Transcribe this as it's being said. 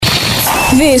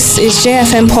This is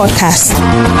JFM Podcast.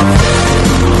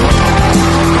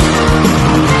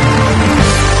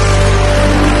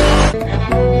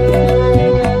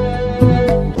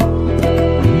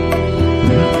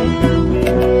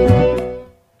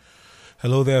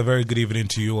 Hello there, very good evening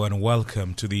to you and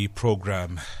welcome to the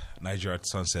program Niger at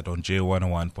Sunset on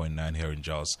J101.9 here in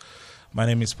Jos. My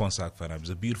name is Ponsak Fan. It's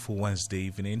a beautiful Wednesday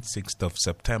evening, 6th of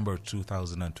September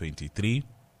 2023.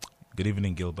 Good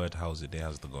evening, Gilbert. How's the day?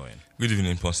 How's it going? Good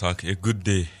evening, Ponsak. A good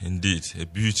day indeed. A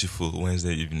beautiful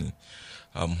Wednesday evening.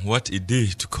 What a day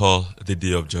to call the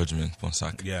Day of Judgment,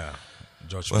 Ponsak. Yeah,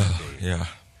 Judgment Day. Yeah.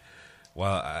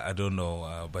 Well, I don't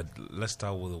know, but let's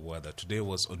start with the weather. Today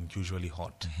was unusually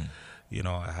hot. Mm-hmm. You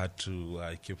know, I had to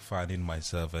keep finding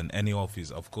myself, and any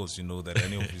office, of course, you know that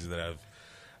any office that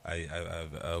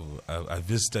I've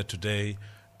visited today,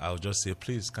 I'll just say,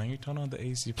 please, can you turn on the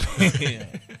AC?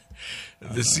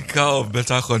 The seeker of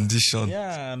better condition.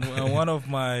 Yeah, and one of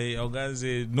my organs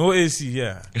said, no AC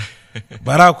here.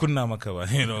 But I couldn't,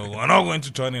 you know, we're not going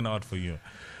to turn it out for you.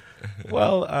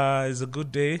 Well, it's a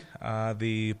good day.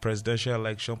 The Presidential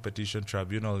Election Petition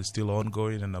Tribunal is still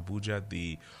ongoing in Abuja at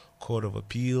the Court of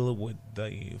Appeal with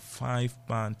the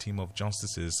 5-man team of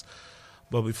justices.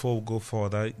 But before we go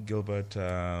further, Gilbert,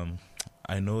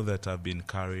 I know that I've been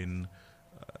carrying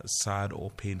sad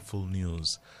or painful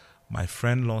news. My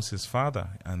friend lost his father,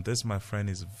 and this, my friend,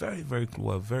 is very, very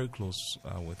close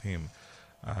with him.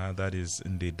 That is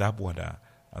in the Dabwada,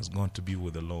 has gone to be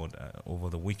with the Lord over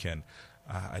the weekend.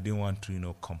 I didn't want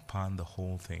to, compound the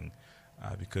whole thing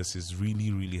because it's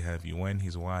really, really heavy. When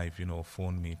his wife,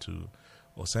 phoned me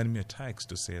or sent me a text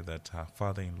to say that her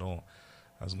father-in-law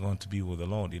has gone to be with the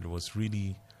Lord, it was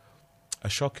really a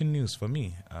shocking news for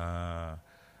me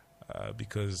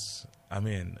because,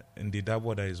 in the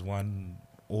Dabwada is one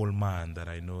old man that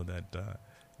I know that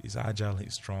is agile,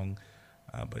 he's strong,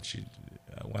 but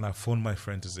when I phoned my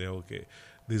friend to say, okay,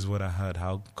 this is what I heard,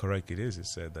 how correct it is, he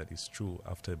said that it's true.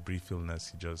 After a brief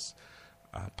illness, he just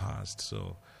passed.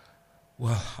 So,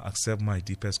 well, accept my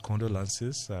deepest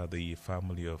condolences, the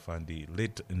family of the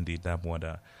late Ndi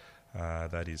Dabwada,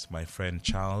 that is my friend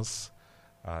Charles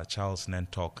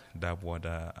Nentok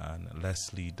Dabwada, and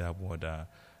Leslie Dabwada,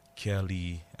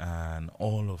 Kelly, and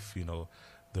all of,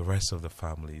 the rest of the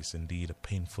family. Is indeed a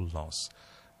painful loss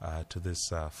to this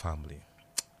family.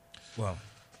 Well,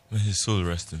 may his soul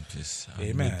rest in peace.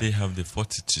 Amen. May they have the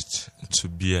fortitude to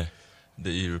bear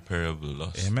the irreparable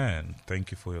loss. Amen.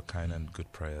 Thank you for your kind and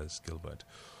good prayers, Gilbert.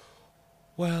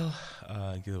 Well,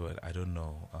 Gilbert, I don't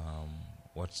know.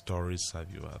 What stories have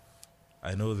you had?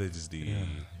 I know that is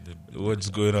what's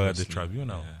going on at the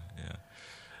tribunal. Yeah.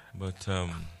 But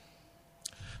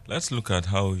let's look at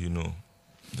how,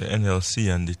 the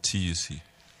NLC and the TUC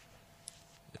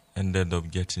ended up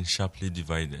getting sharply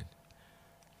divided.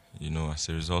 As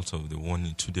a result of the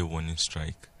two-day warning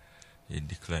strike, they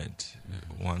declared.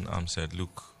 One arm said,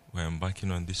 look, we're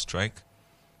embarking on this strike.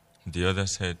 The other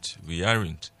said, we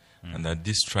aren't. And that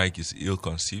this strike is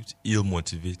ill-conceived,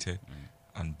 ill-motivated,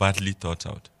 and badly thought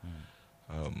out.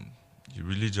 You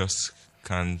really just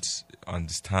can't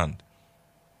understand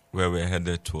where we're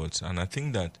headed towards. And I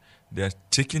think that they're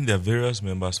taking their various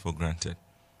members for granted.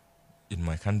 In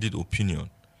my candid opinion,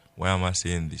 why am I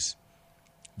saying this?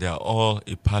 They are all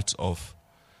a part of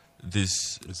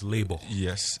this label.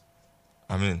 Yes.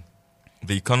 The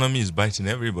economy is biting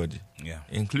everybody,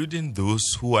 including those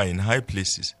who are in high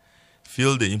places,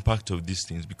 feel the impact of these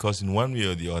things because in one way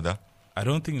or the other. I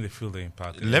don't think they feel the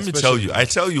impact. Let me tell you. I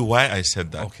tell you why I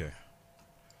said that. Okay.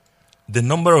 The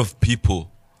number of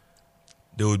people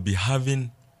they would be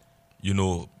having,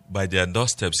 by their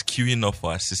doorsteps queuing up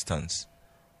for assistance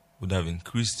would have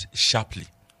increased sharply.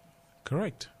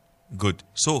 Correct. Good.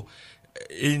 So,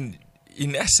 in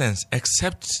essence,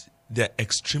 except they're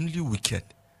extremely wicked,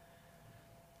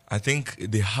 I think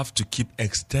they have to keep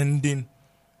extending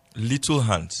little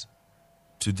hands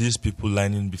to these people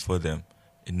lining before them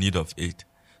in need of aid.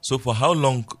 So for how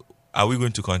long are we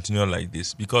going to continue like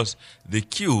this? Because the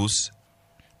queues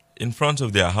in front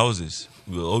of their houses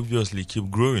will obviously keep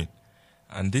growing.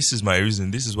 And this is my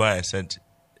reason. This is why I said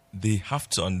they have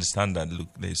to understand that, look,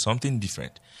 there is something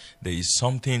different. There is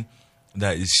something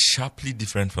that is sharply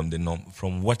different from the norm,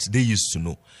 from what they used to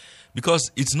know.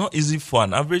 Because it's not easy for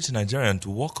an average Nigerian to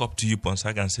walk up to you,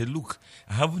 Ponsak, and say, look,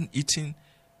 I haven't eaten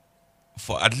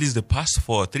for at least the past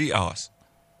 4 or 3 hours.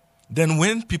 Then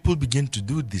when people begin to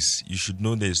do this, you should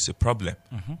know there's a problem,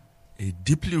 a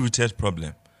deeply rooted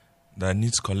problem that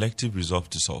needs collective resolve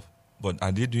to solve. But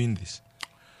are they doing this?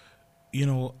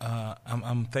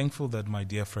 I'm thankful that my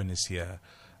dear friend is here.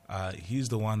 He's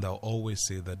the one that always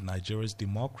say that Nigeria's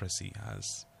democracy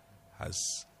has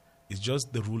It's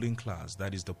just the ruling class,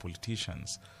 that is the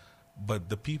politicians. But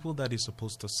the people that is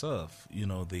supposed to serve,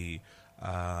 the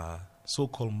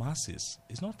so-called masses,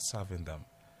 is not serving them.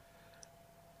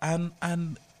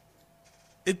 And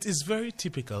it is very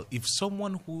typical if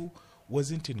someone who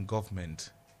wasn't in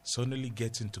government suddenly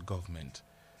gets into government,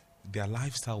 their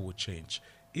lifestyle will change.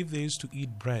 If they used to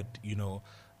eat bread,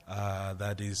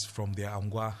 that is from their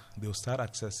angwa, they'll start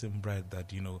accessing bread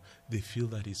that, they feel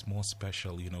that is more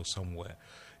special, somewhere.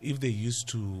 If they used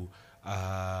to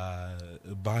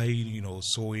buy,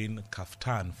 sewing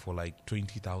kaftan for like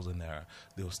 20,000 naira,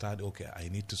 they'll start, okay, I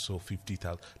need to sew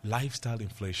 50,000. Lifestyle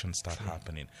inflation start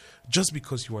happening just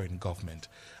because you are in government.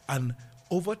 And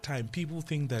over time, people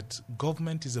think that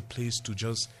government is a place to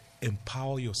just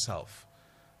empower yourself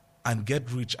and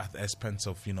get rich at the expense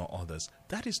of, others.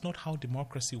 That is not how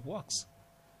democracy works.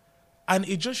 And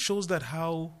it just shows that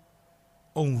how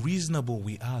unreasonable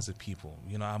we are as a people.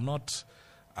 I'm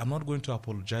not going to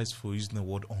apologize for using the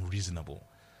word unreasonable.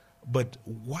 But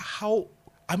why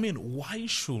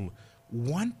should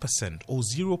 1% or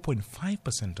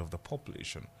 0.5% of the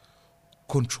population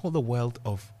control the wealth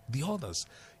of the others?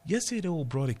 Yesterday we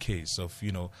brought a case of,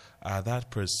 that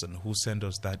person who sent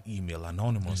us that email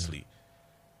anonymously. Mm-hmm.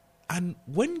 And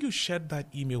when you shared that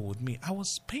email with me, I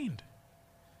was pained.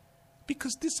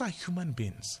 Because these are human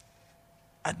beings.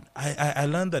 And I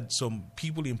learned that some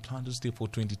people in Plateau State for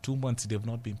 22 months, they've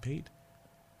not been paid.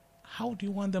 How do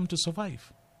you want them to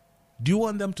survive? Do you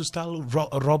want them to start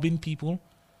robbing people?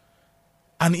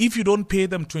 And if you don't pay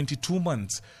them 22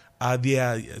 months,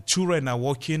 their children are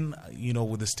working,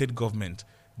 with the state government,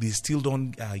 they still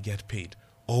don't get paid.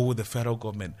 Or with the federal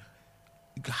government.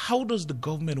 How does the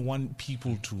government want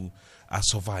people to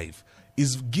survive?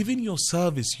 Is giving your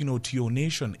service, to your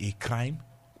nation a crime?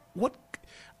 What?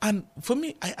 And for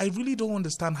me, I really don't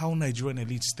understand how Nigerian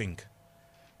elites think.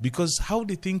 Because how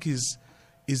they think is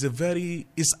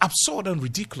absurd and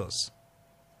ridiculous.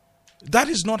 That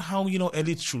is not how,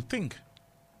 elites should think.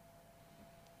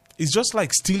 It's just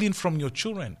like stealing from your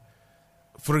children.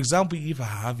 For example, if I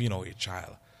have, a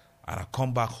child and I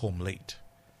come back home late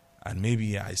and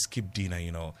maybe I skip dinner,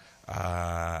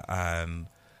 and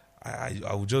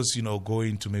I would just, go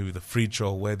into maybe the fridge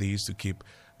or where they used to keep,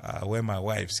 where my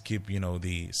wives keep,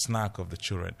 the snack of the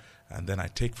children, and then I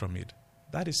take from it.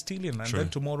 That is stealing. And then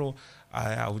tomorrow,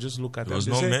 I will just look at them. It was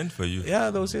not meant for you. Yeah,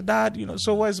 they'll say, Dad,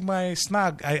 so where's my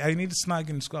snack? I need a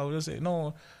snack in school. I will just say,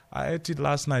 no, I ate it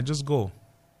last night. Just go.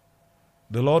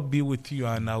 The Lord be with you.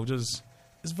 And I'll just,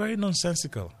 it's very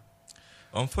nonsensical.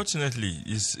 Unfortunately,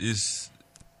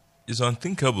 it's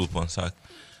unthinkable, Ponsak,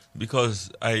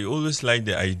 because I always like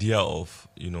the idea of,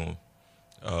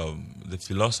 the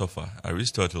philosopher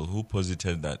Aristotle, who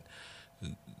posited that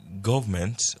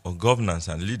government or governance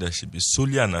and leadership is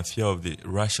solely an affair of the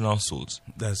rational souls.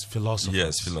 That's philosophy.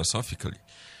 Yes, philosophically.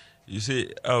 You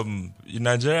see, in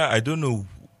Nigeria, I don't know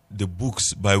the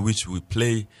books by which we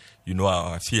play,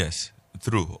 our affairs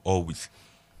through or with.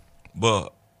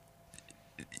 But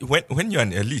when you're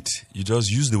an elite, you just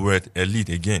use the word elite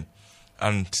again.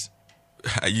 And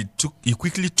it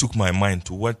quickly took my mind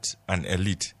to what an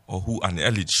elite or who an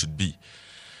elite should be.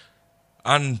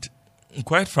 And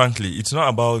quite frankly, it's not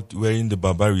about wearing the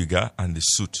babariga and the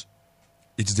suit.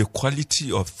 It's the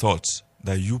quality of thoughts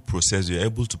that you process, you're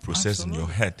able to process in your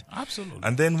head. Absolutely.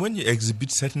 And then when you exhibit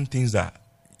certain things that,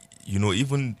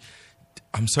 even,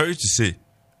 I'm sorry to say,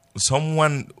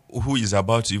 someone who is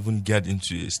about to even get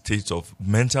into a state of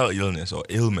mental illness or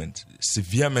ailment,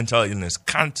 severe mental illness,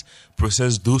 can't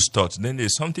process those thoughts, then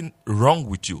there's something wrong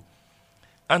with you.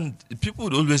 And people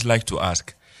would always like to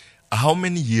ask, how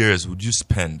many years would you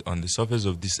spend on the surface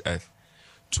of this earth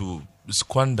to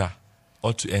squander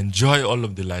or to enjoy all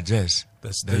of the largesse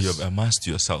that you have amassed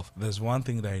yourself? There's one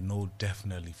thing that I know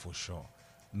definitely for sure.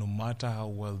 No matter how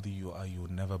wealthy you are, you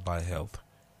will never buy health.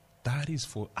 That is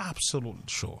for absolute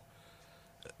sure.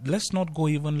 Let's not go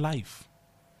even life.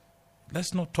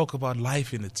 Let's not talk about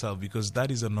life in itself, because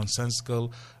that is a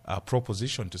nonsensical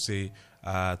proposition to say,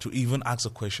 to even ask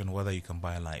a question whether you can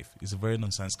buy life. It's a very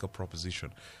nonsensical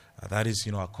proposition. That is,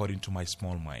 according to my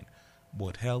small mind.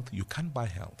 But health, you can't buy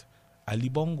health. Ali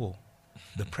Bongo,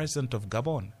 the president of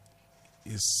Gabon,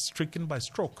 is stricken by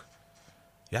stroke.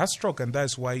 He has stroke, and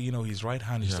that's why, his right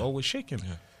hand is always shaking.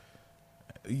 Yeah.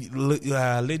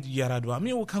 Lady Yaradua,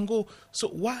 we can go. So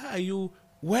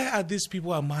where are these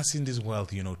people amassing this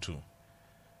wealth, to?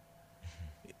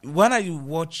 When I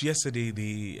watched yesterday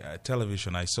the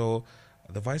television, I saw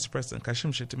the Vice President,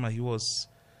 Kashim Shettima, he was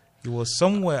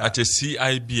somewhere. At a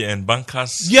CIB and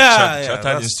bankers,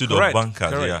 Chartered Institute of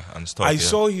Bankers, and stuff. I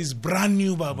saw his brand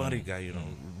new Barbariga,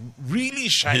 really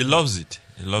shiny. He loves it.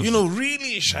 He loves You know, it.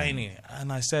 really shiny.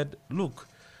 And I said, look,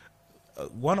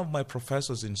 one of my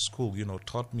professors in school, you know,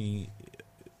 taught me,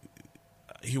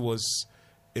 it was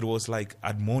like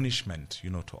admonishment, you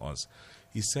know, to us.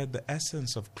 He said the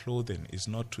essence of clothing is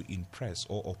not to impress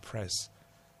or oppress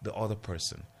the other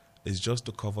person. It's just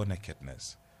to cover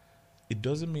nakedness. It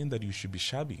doesn't mean that you should be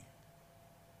shabby.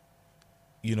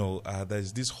 You know,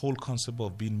 there's this whole concept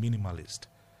of being minimalist.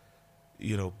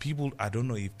 You know, people, I don't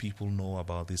know if people know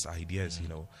about these ideas, you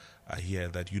know, here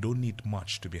that you don't need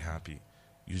much to be happy.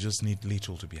 You just need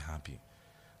little to be happy.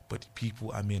 But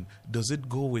people, I mean, does it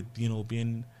go with, you know,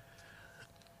 being...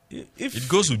 It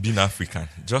goes with being African.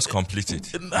 Just complete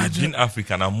it. With being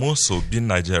African and more so being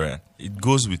Nigerian. It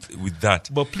goes with that.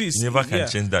 But please, you never can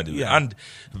change that. Yeah. And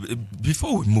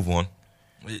before we move on,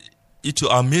 it will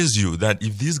amaze you that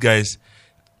if these guys,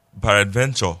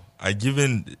 peradventure, are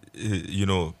given, you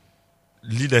know,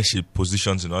 leadership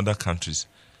positions in other countries,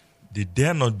 they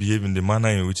dare not behave in the manner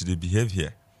in which they behave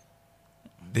here.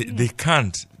 They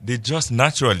can't. They just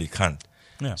naturally can't.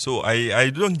 Yeah. So I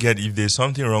don't get if there's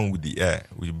something wrong with the air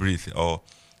we breathe or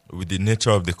with the nature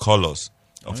of the colors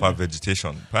of our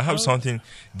vegetation. Perhaps something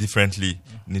differently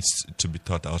needs to be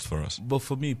thought out for us. But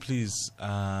for me, please,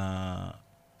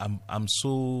 I'm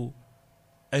so...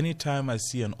 Anytime I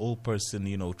see an old person,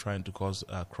 you know, trying to cross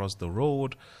the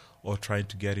road or trying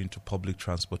to get into public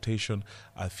transportation,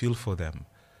 I feel for them,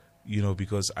 you know,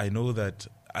 because I know that,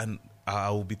 and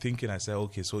I will be thinking, I say,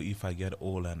 okay, so if I get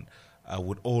old and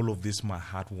with all of this, my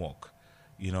hard work,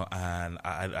 you know, and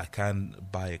I can't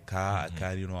buy a car, I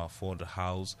can't, you know, afford a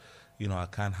house, you know, I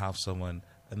can't have someone,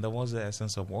 and that was the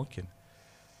essence of working.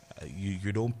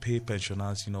 You don't pay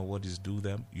pensioners, you know, what is due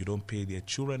them. You don't pay their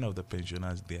children of the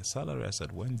pensioners their salary as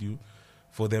at when due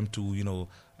for them to, you know,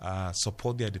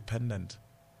 support their dependent.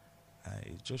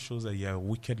 It just shows that you're a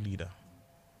wicked leader.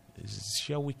 It's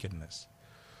sheer wickedness.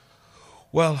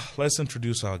 Well, let's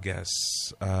introduce our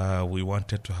guests. We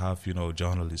wanted to have, you know,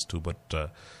 journalists too,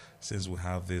 but since we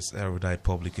have this erudite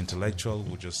public intellectual,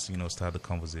 we'll just, you know, start the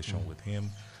conversation with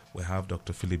him. We have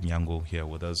Dr. Philip Nyango here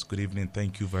with us. Good evening.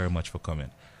 Thank you very much for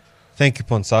coming. Thank you,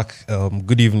 Ponsak.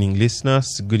 Good evening,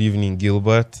 listeners. Good evening,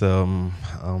 Gilbert.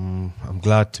 I'm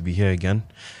glad to be here again.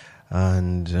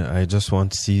 And I just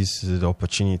want to seize the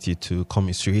opportunity to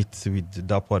commiserate with the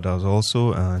Dapadas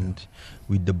also and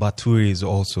with the Baturis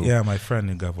also. Yeah, my friend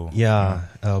in Gabo. Yeah.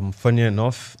 Funny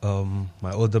enough,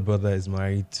 my older brother is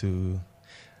married to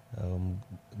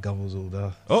Gabo's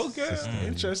older sister.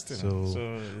 Interesting.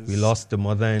 So we lost the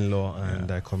mother-in-law,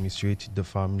 and I commiserated the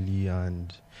family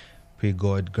and pray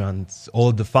God grants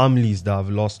all the families that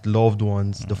have lost loved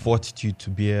ones the fortitude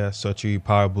to bear such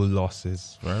irreparable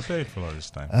losses. Very painful at this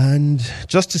time. And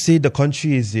just to say, the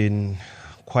country is in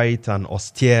quite an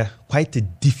austere, quite a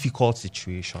difficult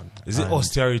situation. Is it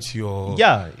austerity or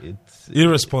it's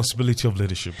irresponsibility of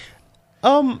leadership?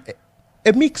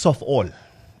 a mix of all.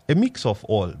 A mix of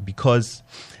all, because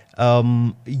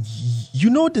you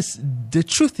know, the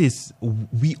truth is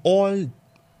we all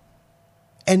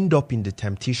end up in the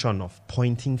temptation of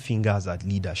pointing fingers at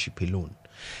leadership alone.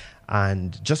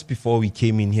 And just before we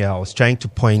came in here, I was trying to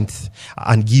point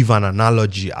and give an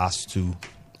analogy as to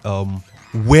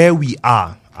where we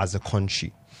are as a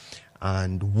country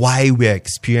and why we're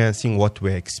experiencing what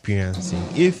we're experiencing.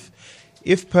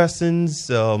 If persons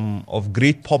of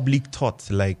great public thought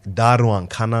like Darwan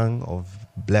Kanang of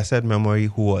blessed memory,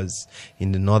 who was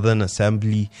in the Northern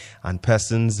Assembly, and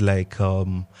persons like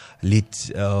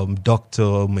late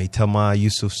Dr. Maitama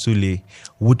Yusuf Sule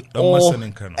would all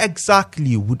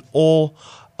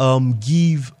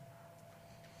give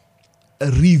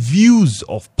reviews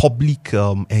of public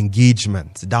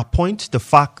engagement that point to the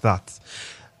fact that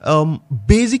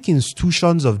basic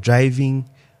institutions of driving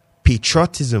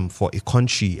patriotism for a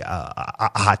country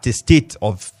are at a state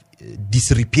of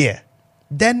disrepair,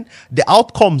 then the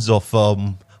outcomes of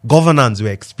governance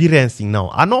we're experiencing now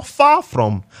are not far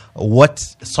from what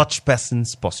such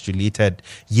persons postulated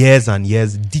years and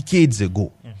years, decades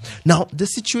ago. Now, the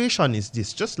situation is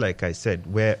this, just like I said,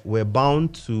 we're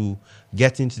bound to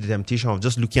get into the temptation of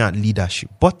just looking at leadership,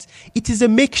 but it is a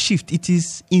makeshift. It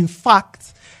is, in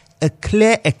fact, a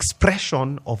clear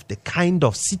expression of the kind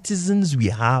of citizens we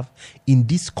have in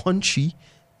this country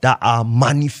that are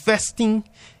manifesting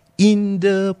in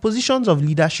the positions of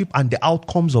leadership and the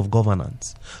outcomes of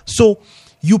governance. So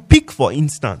you pick, for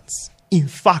instance, in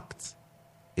fact,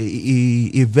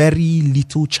 a very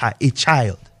little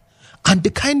child, and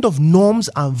the kind of norms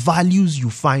and values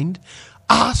you find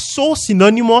are so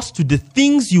synonymous to the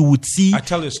things you would see. I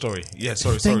tell you a story. Yeah,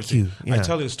 sorry. Thank you. Yeah. I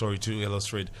tell you a story to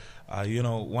illustrate.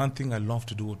 one thing I love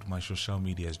to do with my social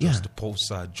media is just to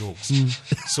post jokes.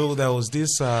 So there was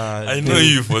this. I know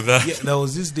you for that. Yeah, there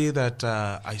was this day that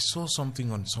I saw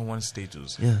something on someone's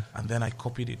status, and then I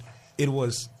copied it. It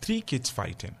was 3 kids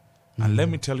fighting, and let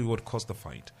me tell you what caused the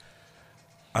fight.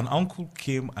 An uncle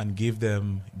came and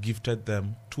gifted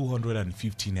them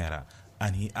 250 naira,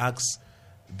 and he asked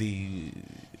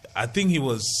I think he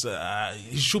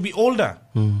should be older,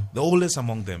 the oldest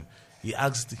among them. He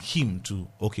asked him to,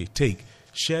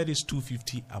 share this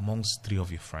 250 amongst 3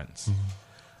 of your friends.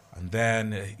 And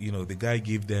then, the guy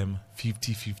gave them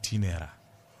 50 naira.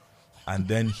 And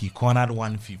then he cornered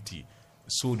 150.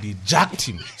 So they jacked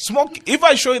him. If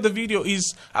I show you the video,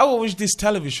 I will watch this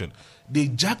television. They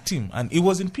jacked him, and it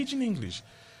was in pidgin English.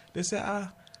 They said,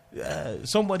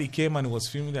 somebody came and was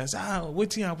filming. They said,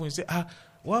 what happened? He said,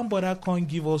 one brother can't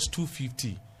give us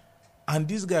 250. And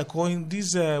this boy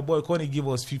can't give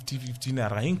us 50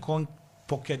 naira. He can't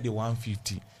pocket the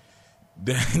 150.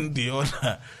 Then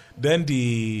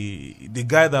the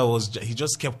guy he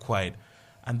just kept quiet.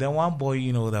 And then one boy,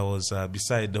 that was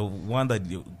beside the one that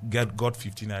got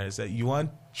 15 naira, said, "You want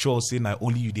show saying I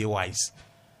only you dey wise."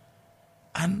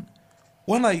 And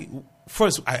when I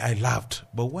laughed,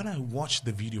 but when I watched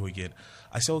the video again,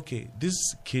 I said, okay,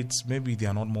 these kids, maybe they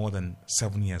are not more than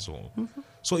 7 years old.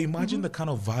 So imagine the kind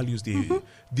of values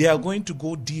they are going to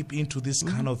go deep into this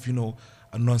kind of,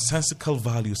 nonsensical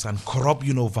values and corrupt,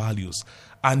 values.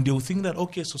 And they'll think that,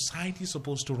 okay, society is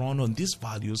supposed to run on these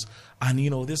values and,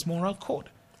 this moral code.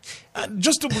 And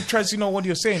just to buttress, what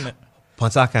you're saying.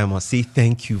 Pantaka, I must say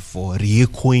thank you for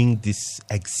re-echoing this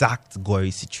exact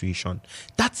gory situation.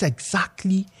 That's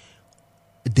exactly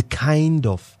the kind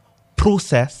of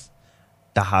process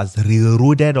that has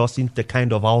railroaded us into the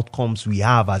kind of outcomes we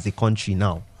have as a country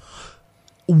now.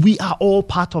 We are all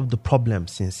part of the problem,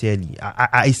 sincerely.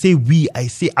 I say we, I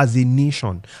say as a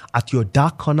nation. At your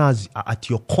dark corners, at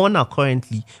your corner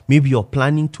currently, maybe you're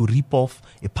planning to rip off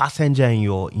a passenger in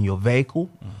your vehicle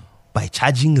by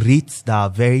charging rates that are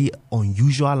very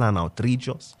unusual and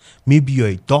outrageous. Maybe you're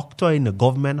a doctor in a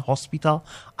government hospital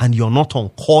and you're not on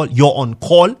call. You're on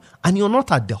call and you're not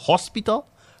at the hospital.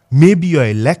 Maybe you're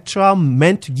a lecturer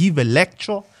meant to give a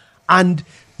lecture and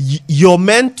you're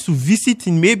meant to visit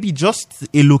in maybe just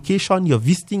a location you're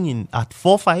visiting in at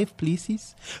 4-5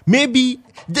 places. Maybe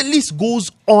the list goes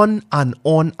on and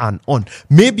on and on.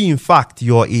 Maybe in fact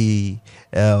you're a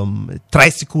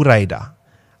tricycle rider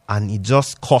and it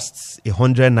just costs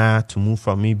 100 naira to move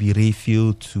from maybe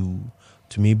Rayfield to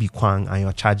maybe Kwang and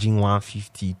you're charging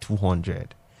 150,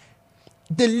 200.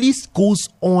 The list goes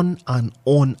on and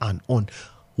on and on.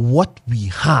 What we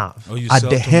have at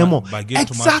the hem of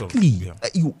exactly,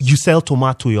 you sell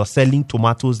tomato, you're selling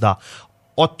tomatoes that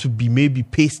ought to be maybe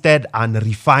pasted and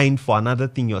refined for another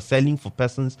thing. You're selling for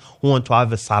persons who want to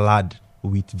have a salad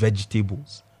with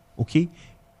vegetables. Okay,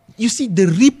 you see, the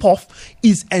ripoff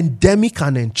is endemic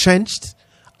and entrenched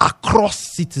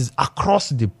across cities, across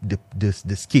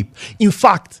the scape. In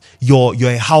fact, you're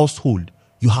a household,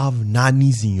 you have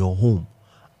nannies in your home.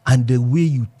 And the way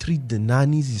you treat the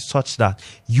nannies is such that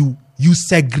you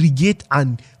segregate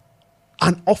and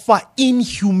offer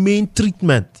inhumane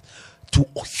treatment to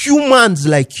humans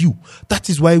like you.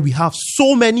 That is why we have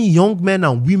so many young men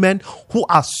and women who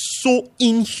are so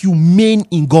inhumane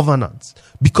in governance,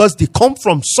 because they come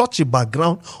from such a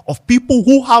background of people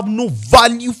who have no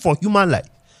value for human life.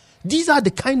 These are the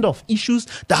kind of issues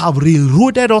that have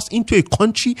railroaded us into a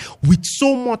country with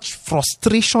so much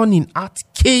frustration in art,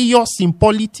 chaos in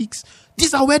politics.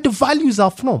 These are where the values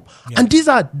are from. Yeah. And these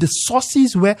are the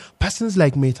sources where persons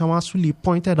like Maitama Sule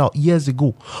pointed out years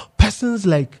ago. Persons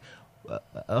like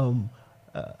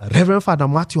Reverend Father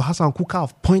Matthew Hassan Kuka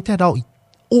have pointed out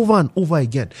over and over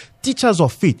again. Teachers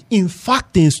of faith, in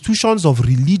fact, the institutions of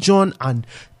religion and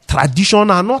tradition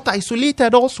are not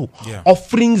isolated also. Yeah.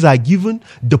 Offerings are given.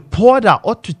 The poor that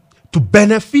ought to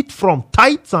benefit from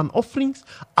tithes and offerings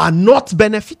are not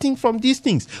benefiting from these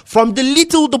things. From the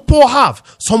little the poor have,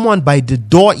 someone by the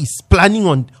door is planning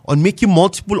on making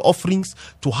multiple offerings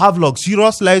to have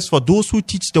luxurious lives for those who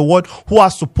teach the word, who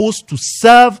are supposed to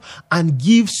serve and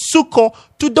give succor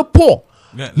to the poor.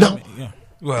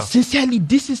 Well, sincerely,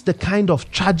 this is the kind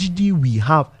of tragedy we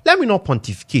have. Let me not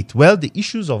pontificate. Well, the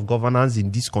issues of governance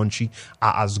in this country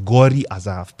are as gory as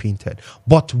I have painted.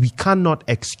 But we cannot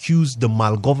excuse the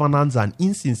malgovernance and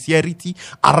insincerity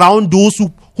around those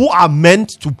who are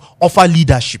meant to offer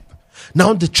leadership.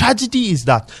 Now, the tragedy is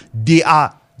that they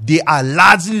are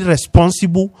largely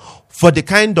responsible for the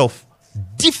kind of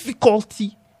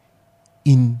difficulty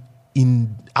in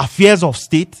affairs of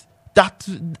state that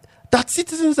that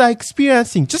citizens are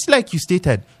experiencing. Just like you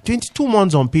stated, 22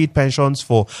 months unpaid pensions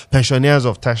for pensioners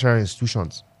of tertiary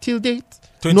institutions. Till date,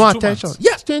 no attention. Months.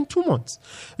 Yes, 22 months.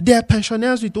 There are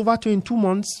pensioners with over 22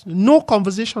 months, no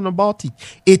conversation about it.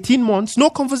 18 months, no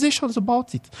conversations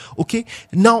about it. Okay,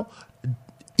 now,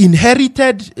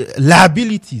 inherited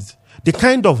liabilities, the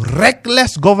kind of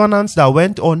reckless governance that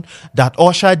went on, that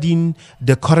ushered in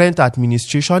the current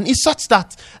administration, is such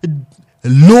that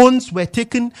loans were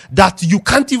taken that you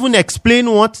can't even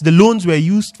explain what the loans were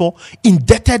used for.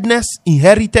 Indebtedness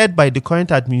inherited by the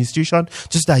current administration,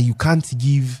 just that you can't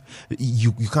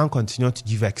continue to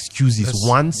give excuses.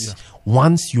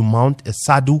 Once you mount a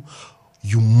saddle,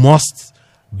 you must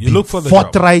look for the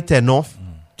forthright enough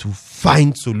to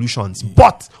find solutions.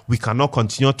 But we cannot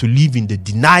continue to live in the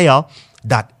denial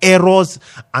that errors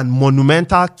and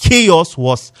monumental chaos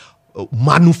was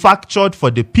manufactured for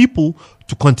the people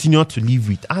to continue to live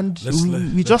with. And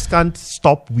we just can't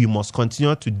stop. We must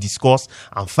continue to discuss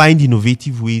and find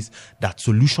innovative ways that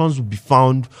solutions will be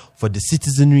found for the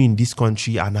citizenry in this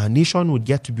country, and our nation would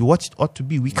get to be what it ought to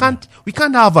be. We can't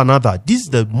have another. This is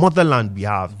the motherland we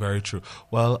have. Very true.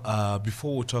 Well,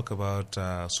 before we talk about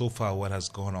so far what has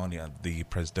gone on at the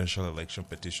Presidential Election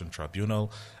Petition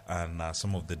Tribunal and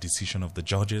some of the decision of the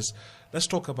judges, let's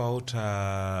talk about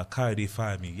Kayode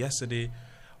Fayemi. Yesterday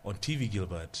on TV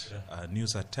Gilbert,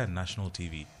 News at 10, National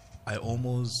TV, I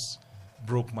almost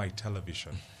broke my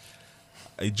television.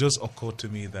 It just occurred to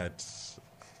me that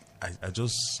I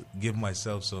just gave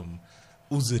myself some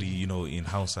uzuri, in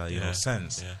Hausa,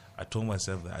 sense. Yeah. I told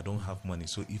myself that I don't have money,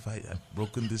 so if I had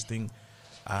broken this thing,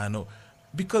 I know.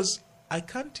 Because I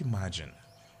can't imagine.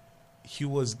 He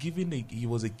was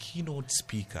a keynote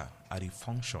speaker at a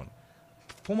function.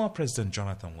 Former President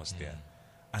Jonathan was there,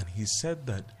 and he said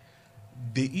that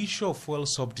the issue of fuel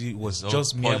subsidy was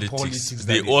just mere politics.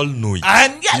 They all know it.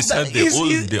 And he said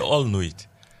they all know it.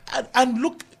 And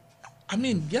look, I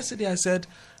mean, yesterday I said,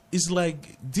 it's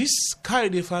like this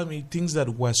Kayode Fayemi thinks that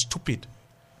we're stupid.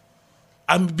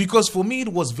 And because for me, it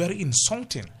was very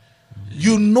insulting.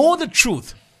 You know the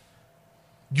truth.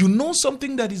 You know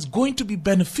something that is going to be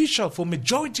beneficial for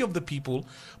majority of the people,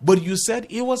 but you said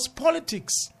it was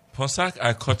politics. Ponsak,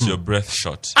 I caught your breath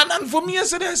short. And for me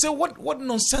yesterday, I said, what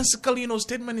nonsensical,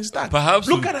 statement is that? Perhaps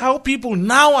look at how people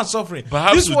now are suffering.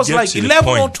 Perhaps this was like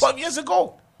 11 or 12 years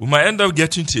ago. We might end up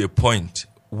getting to a point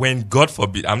when, God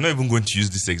forbid, I'm not even going to use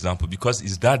this example because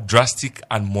it's that drastic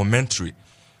and momentary.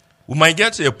 We might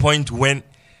get to a point when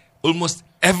almost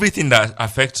everything that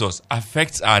affects us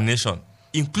affects our nation,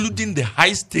 including the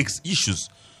high stakes issues.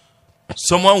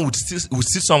 Someone would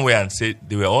sit somewhere and say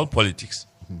they were all politics.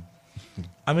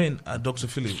 I mean, Dr.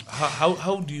 Philip,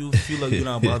 how do you feel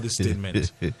about this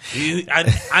statement?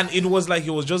 And it was like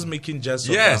he was just making jest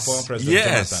of the former President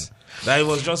Jonathan. That it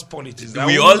was just politics.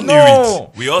 We all knew it.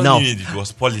 We all knew it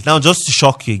was politics. Now, just to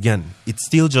shock you again, it's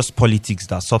still just politics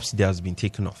that subsidy has been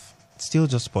taken off. It's still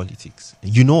just politics.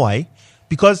 You know why?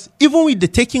 Because even with the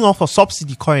taking off of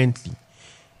subsidy currently,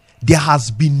 there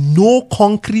has been no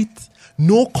concrete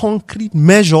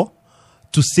measure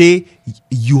to say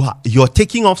you're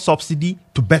taking off subsidy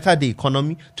to better the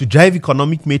economy, to drive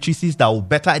economic matrices that will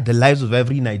better the lives of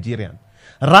every Nigerian.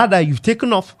 Rather, you've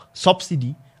taken off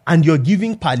subsidy and you're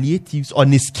giving palliatives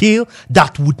on a scale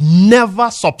that would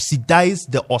never subsidize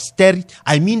the austerity.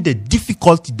 I mean the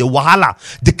difficulty, the wahala,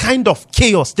 the kind of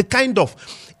chaos, the kind of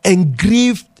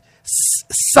engraved,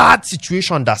 sad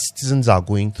situation that citizens are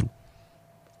going through.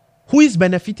 Who is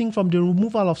benefiting from the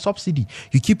removal of subsidy?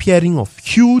 You keep hearing of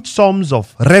huge sums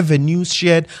of revenues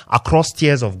shared across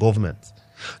tiers of government.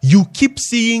 You keep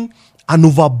seeing an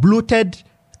overbloated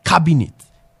cabinet.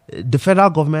 The federal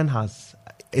government has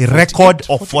a record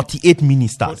of 48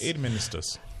 ministers. 48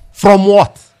 ministers. From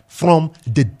what? From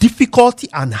the difficulty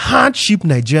and hardship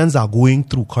Nigerians are going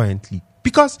through currently.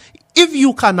 Because if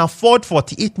you can afford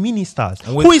 48 ministers,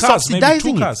 who is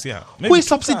subsidizing it? Who is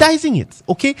subsidizing it?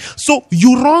 Okay? So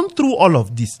you run through all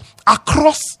of this.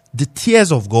 Across the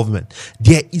tiers of government,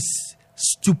 there is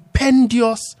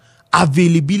stupendous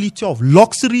availability of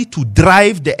luxury to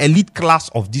drive the elite class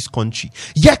of this country.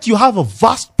 Yet you have a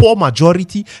vast poor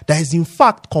majority that is in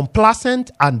fact complacent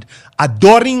and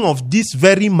adoring of this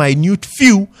very minute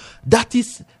few that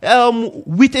is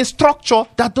with a structure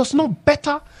that does not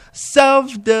better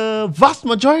serve the vast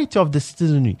majority of the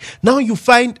citizenry. Now you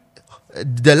find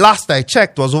the last I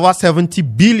checked was over 70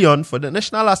 billion for the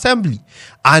National Assembly.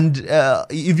 And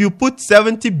if you put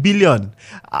 70 billion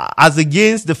as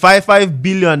against the 55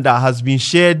 billion that has been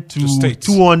shared to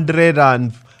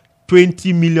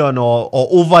 220 million or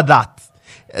over that,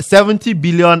 70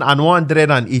 billion and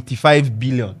 185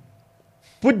 billion.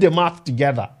 Put the math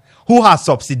together. Who has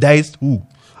subsidized who?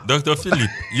 Dr. Philip,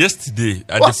 yesterday,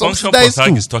 at What the function subsidized Potag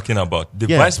who? is talking about, the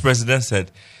Yeah. vice president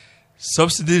said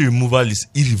subsidy removal is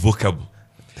irrevocable.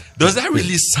 Does that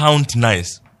really sound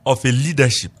nice of a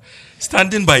leadership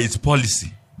standing by its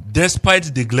policy,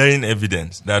 despite the glaring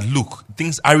evidence that, look,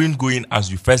 things aren't going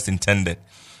as we first intended?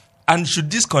 And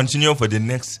should this continue for the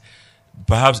next,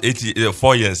 perhaps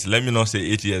 4 years, let me not say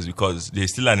 8 years, because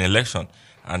there's still an election,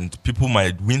 and people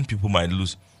might win, people might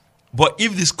lose. But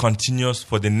if this continues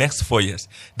for the next 4 years,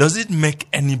 does it make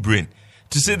any brain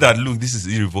to say that, look, this is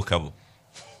irrevocable?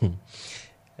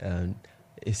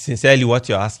 Sincerely, what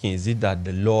you're asking, is it that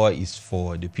the law is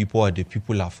for the people or the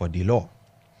people are for the law?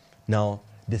 Now,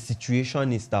 the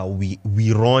situation is that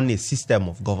we run a system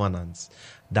of governance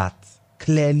that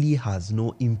clearly has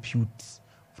no input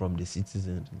from the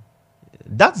citizens.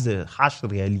 That's the harsh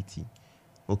reality.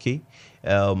 Okay?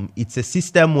 It's a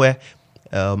system where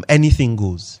anything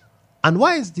goes. And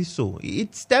why is this so?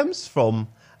 It stems from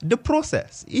the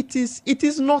process. It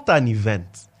is not an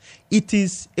event. It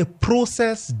is a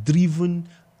process-driven,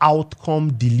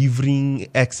 outcome-delivering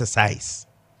exercise.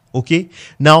 Okay?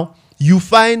 Now, you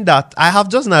find that I have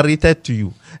just narrated to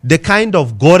you the kind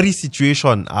of gory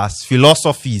situation as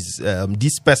philosophies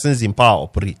these persons in power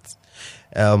operate.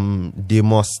 They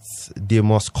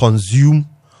must consume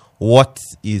what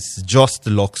is just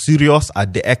luxurious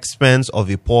at the expense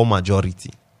of a poor majority.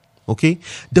 Okay?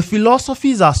 The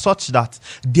philosophies are such that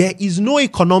there is no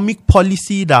economic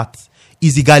policy that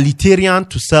is egalitarian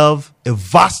to serve a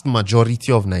vast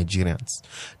majority of Nigerians.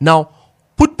 Now,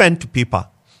 put pen to paper.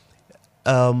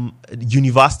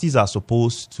 Universities are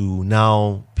supposed to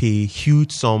now pay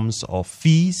huge sums of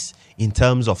fees in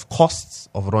terms of costs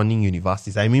of running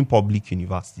universities. I mean public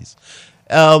universities.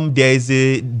 There's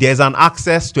an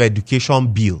access to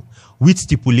education bill which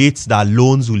stipulates that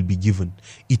loans will be given.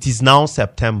 It is now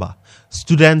September.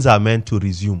 Students are meant to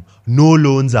resume. No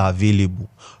loans are available.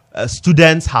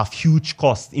 Students have huge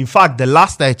costs. In fact, the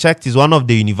last I checked is one of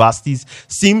the universities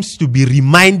seems to be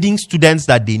reminding students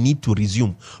that they need to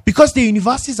resume because the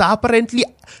universities are apparently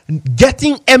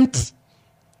getting empty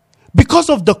because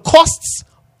of the costs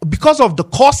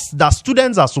that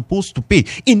students are supposed to pay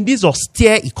in this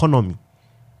austere economy.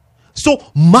 So,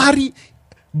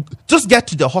 just get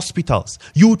to the hospitals.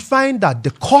 You would find that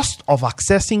the cost of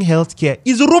accessing healthcare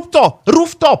is rooftop.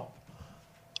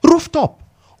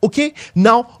 Okay,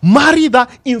 now marry that.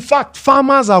 In fact,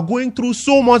 farmers are going through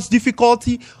so much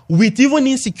difficulty with even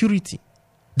insecurity.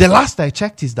 The last I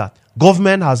checked is that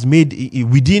government has made,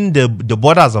 within the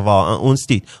borders of our own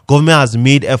state, government has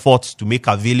made efforts to make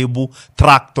available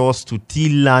tractors to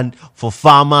till land for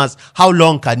farmers. How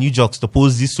long can you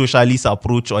juxtapose this socialist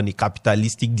approach on a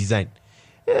capitalistic design?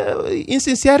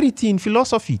 Insincerity in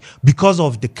philosophy because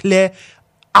of the clear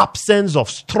absence of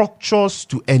structures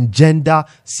to engender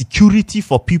security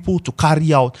for people to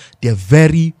carry out their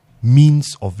very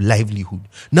means of livelihood.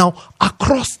 Now,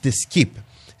 across the scape,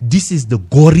 this is the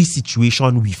gory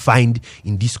situation we find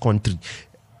in this country.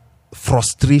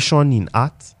 Frustration in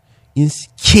art,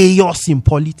 chaos in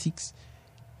politics,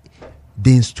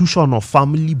 the institution of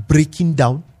family breaking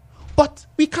down. But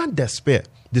we can't despair.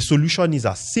 The solution is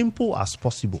as simple as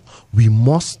possible. We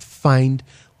must find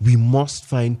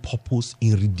purpose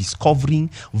in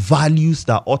rediscovering values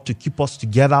that ought to keep us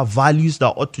together, values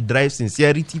that ought to drive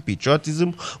sincerity,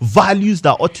 patriotism, values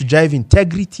that ought to drive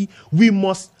integrity. We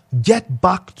must get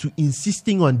back to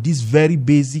insisting on these very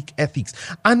basic ethics.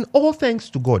 And all thanks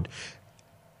to God,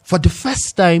 for the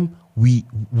first time, we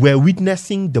were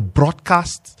witnessing the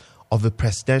broadcast of a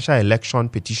presidential election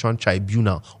petition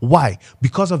tribunal. Why?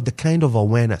 Because of the kind of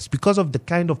awareness, because of the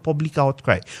kind of public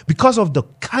outcry, because of the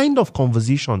kind of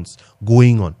conversations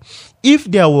going on.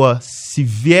 If there were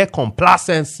severe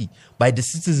complacency by the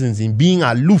citizens in being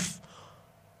aloof,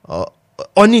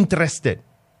 uninterested,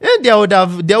 there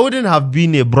wouldn't have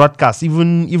been a broadcast,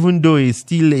 even though it's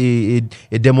still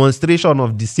a demonstration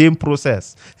of the same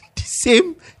process,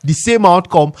 the same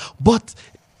outcome. But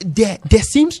there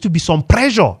seems to be some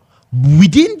pressure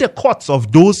within the courts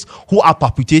of those who are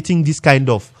perpetrating this kind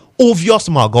of obvious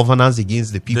malgovernance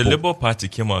against the people. The Labour Party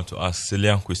came out to ask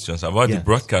salient questions about the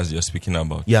broadcast you're speaking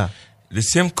about. Yeah. The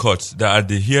same courts that at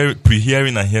the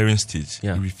pre-hearing and hearing stage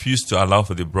refused to allow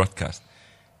for the broadcast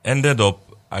ended up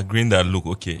agreeing that, look,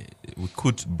 okay, we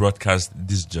could broadcast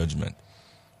this judgment.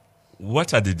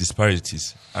 What are the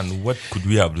disparities and what could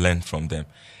we have learned from them?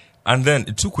 And then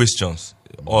 2 questions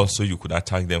also you could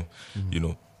attack them,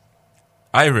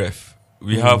 IREF,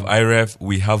 we have IREF,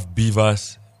 we have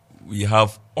Beavers, we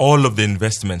have all of the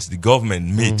investments the government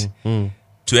made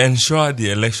to ensure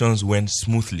the elections went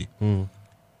smoothly.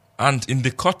 And in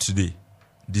the court today,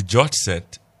 the judge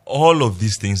said all of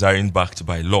these things aren't backed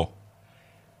by law.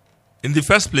 In the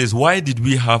first place, why did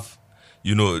we have,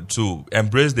 to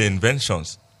embrace the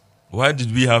inventions? Why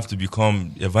did we have to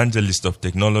become evangelists of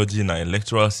technology in our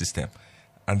electoral system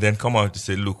and then come out to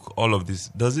say, look, all of this,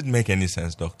 does it make any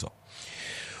sense, Doctor?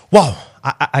 Well,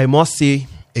 I must say,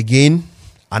 again,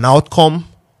 an outcome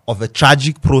of a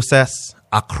tragic process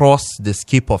across the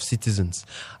scape of citizens.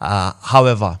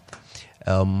 However,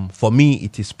 for me,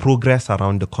 it is progress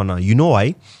around the corner. You know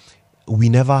why? We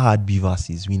never had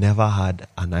BVASs. We never had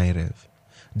an IREV.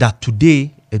 That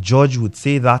today, a judge would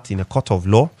say that in a court of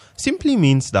law simply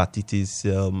means that it is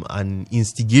an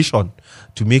instigation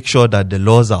to make sure that the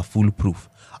laws are foolproof.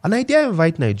 And I dare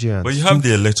invite Nigerians. But you have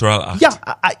the Electoral Act. Yeah,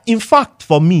 in fact,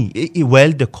 for me,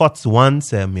 the courts,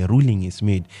 once a ruling is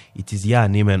made, it is yeah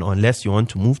and amen, unless you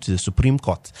want to move to the Supreme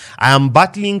Court. I am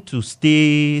battling to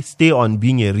stay on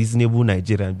being a reasonable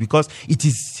Nigerian because it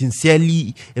is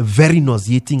sincerely very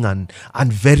nauseating and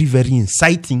very, very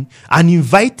inciting and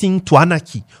inviting to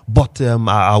anarchy. But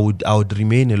I would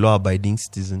remain a law-abiding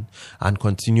citizen and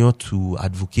continue to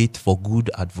advocate for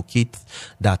good, advocate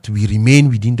that we remain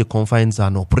within the confines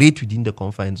and operate within the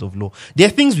confines of law. There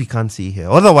are things we can't say here.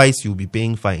 Otherwise, you'll be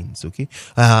paying fines, okay?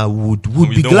 Would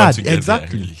be glad.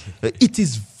 Exactly. It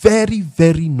is very,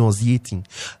 very nauseating.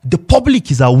 The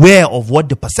public is aware of what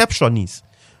the perception is.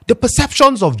 The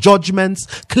perceptions of judgments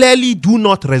clearly do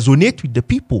not resonate with the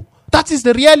people. That is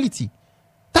the reality.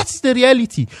 That's the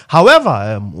reality.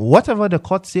 However, whatever the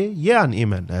court say, yeah and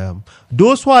amen.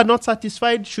 Those who are not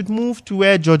satisfied should move to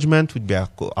where judgment would be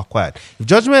acquired. If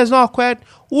judgment is not acquired,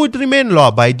 would remain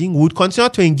law-abiding, would continue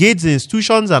to engage the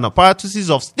institutions and apparatuses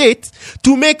of state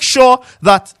to make sure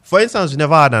that, for instance, we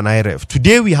never had an IREV.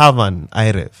 Today we have an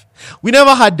IREV. We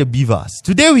never had the BVAS.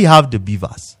 Today we have the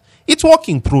BVAS. It's work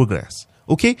in progress.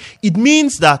 Okay, it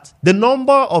means that the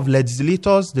number of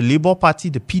legislators the Labour Party,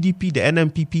 the PDP, the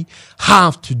NNPP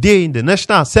have today in the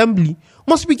National Assembly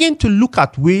must begin to look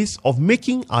at ways of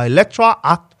making our Electoral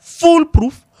Act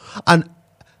foolproof and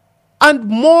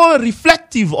more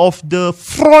reflective of the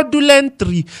fraudulent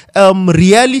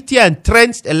reality and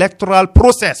entrenched electoral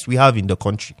process we have in the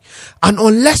country. And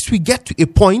unless we get to a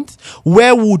point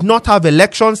where we would not have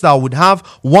elections that would have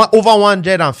over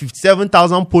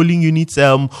 157,000 polling units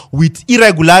with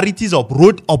irregularities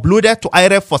uploaded to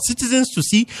IREF for citizens to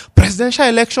see, presidential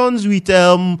elections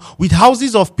with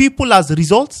houses of people as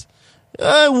results, we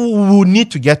will need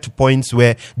to get to points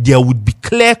where there would be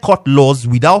clear-cut laws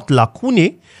without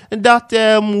lacunae that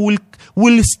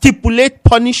will stipulate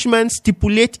punishment,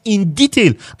 stipulate in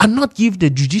detail, and not give the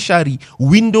judiciary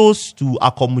windows to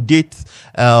accommodate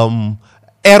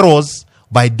errors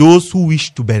by those who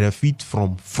wish to benefit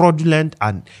from fraudulent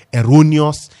and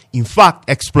erroneous, in fact,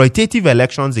 exploitative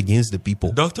elections against the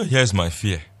people. Doctor, here's my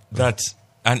fear, that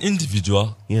an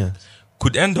individual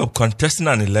could end up contesting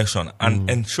an election and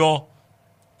ensure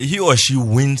he or she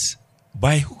wins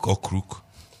by hook or crook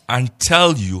and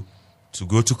tell you to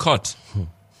go to court.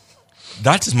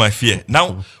 That is my fear.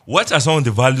 Now, what are some of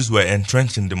the values we're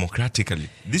entrenching democratically?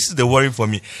 This is the worry for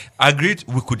me. Agreed,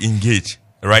 we could engage,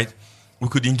 right? We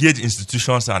could engage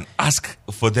institutions and ask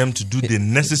for them to do the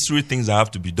necessary things that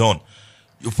have to be done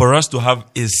for us to have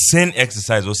a sane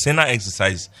exercise or saner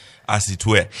exercise, as it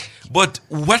were. But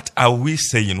what are we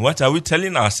saying? What are we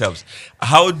telling ourselves?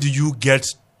 How do you get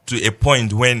to a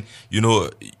point when,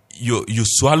 you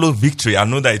swallow victory and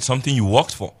know that it's something you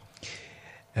worked for?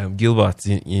 Gilbert,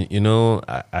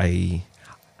 I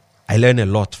learn a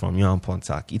lot from you and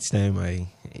Pontak. Each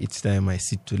time I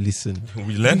sit to listen.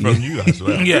 We learn from you as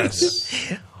well.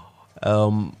 Yes.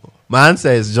 My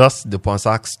answer is just the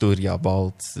Ponsak story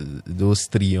about those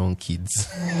 3 young kids.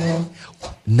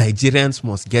 Nigerians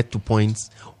must get to points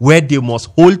where they must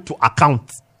hold to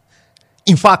account.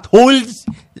 In fact, hold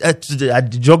at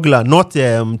the jugular, not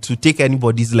to take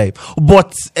anybody's life,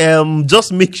 but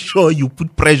just make sure you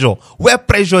put pressure where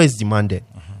pressure is demanded.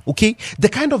 Okay? The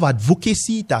kind of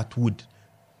advocacy that would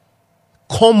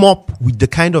come up with the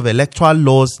kind of electoral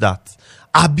laws that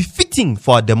are befitting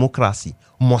for a democracy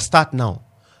must start now.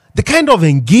 The kind of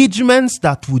engagements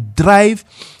that would drive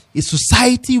a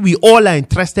society we all are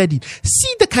interested in.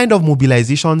 See the kind of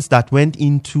mobilizations that went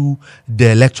into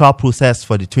the electoral process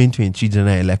for the 2023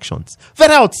 general elections.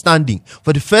 Very outstanding.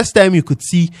 For the first time, you could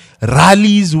see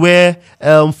rallies where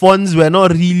funds were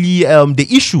not really the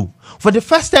issue. For the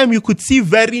first time, you could see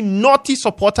very naughty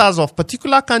supporters of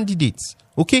particular candidates.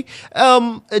 Okay,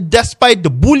 despite the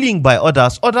bullying by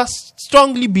others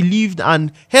strongly believed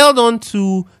and held on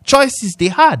to choices they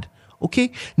had.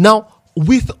 Okay, now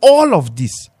with all of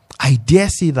this, I dare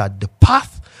say that the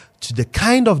path to the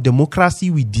kind of democracy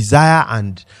we desire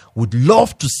and would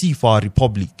love to see for our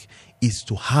republic is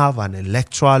to have an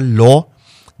electoral law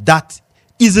that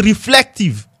is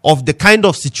reflective of the kind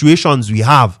of situations we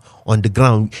have on the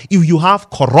ground. If you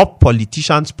have corrupt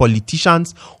politicians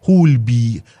who will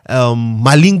be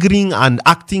malingering and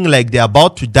acting like they're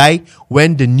about to die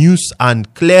when the news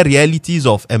and clear realities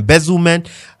of embezzlement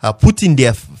are put in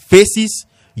their faces,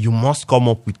 you must come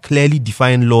up with clearly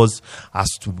defined laws as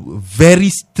to very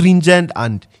stringent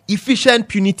and efficient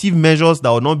punitive measures that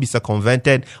will not be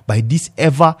circumvented by this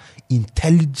ever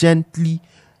intelligently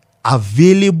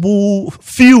available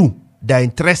few that are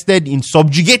interested in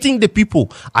subjugating the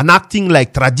people and acting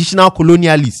like traditional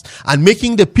colonialists and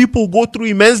making the people go through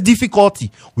immense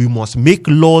difficulty. We must make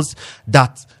laws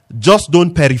that just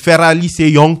don't peripherally say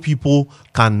young people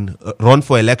can run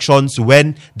for elections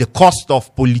when the cost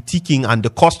of politicking and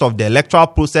the cost of the electoral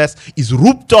process is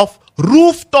roofed off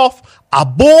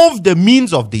above the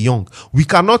means of the young. We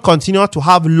cannot continue to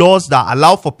have laws that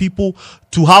allow for people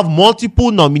to have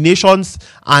multiple nominations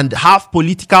and have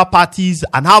political parties,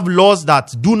 and have laws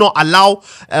that do not allow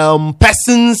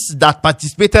persons that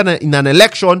participated in an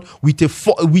election with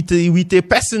a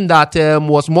person that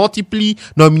was multiply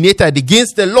nominated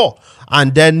against the law.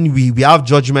 And then we have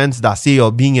judgments that say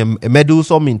you're being a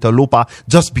meddlesome interloper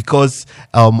just because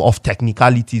of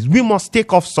technicalities. We must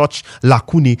take off such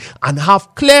lacunae and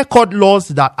have clear-cut laws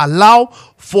that allow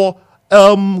for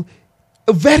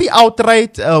very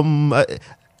outright,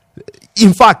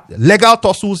 in fact, legal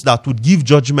tussles that would give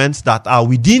judgments that are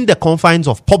within the confines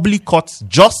of public courts,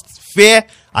 just, fair,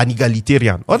 and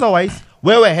egalitarian. Otherwise,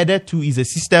 where we're headed to is a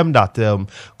system that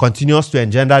continues to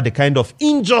engender the kind of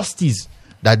injustice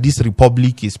that this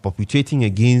republic is perpetuating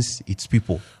against its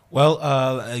people. Well,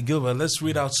 Gilbert, let's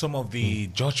read out some of the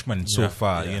judgments so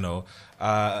far.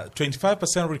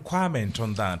 25% requirement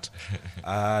on that.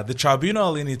 The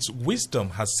tribunal, in its wisdom,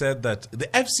 has said that the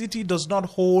FCT does not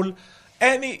hold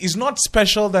is not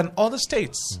special than other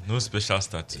states. No special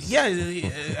status. Yeah,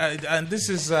 and this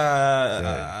is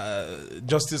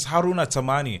Justice Haruna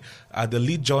Tamani, the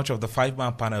lead judge of the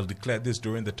 5-man panel, declared this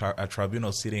during the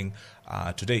tribunal sitting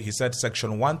today. He said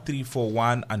Section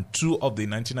 1341 and 2 of the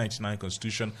 1999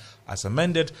 Constitution, as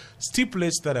amended,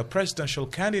 stipulates that a presidential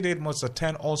candidate must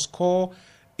attend or score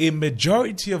a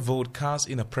majority of vote cast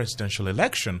in a presidential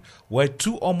election where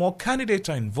 2 or more candidates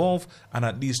are involved and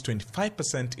at least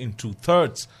 25% in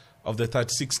 2/3 of the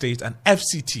 36 states and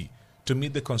FCT to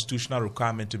meet the constitutional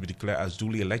requirement to be declared as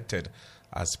duly elected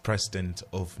as president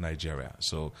of Nigeria.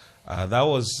 So that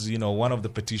was, one of the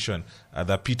petition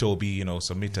that Peter Obi,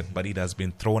 submitted, but it has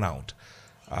been thrown out.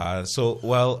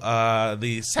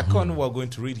 The second we're going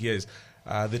to read here is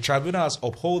the tribunal has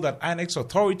upheld that INEC's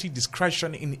authority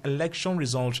discretion in election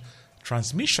result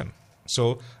transmission.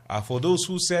 So, for those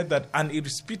who said that, and it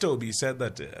is Peter Obi said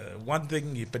that one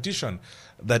thing he petitioned,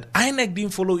 that INEC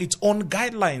didn't follow its own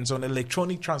guidelines on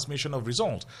electronic transmission of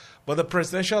results. But the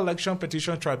Presidential Election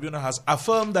Petition Tribunal has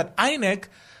affirmed that INEC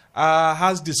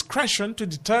has discretion to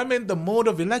determine the mode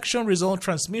of election result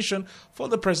transmission for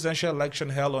the presidential election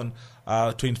held on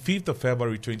 25th of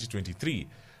February 2023.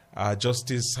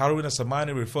 Justice Haruna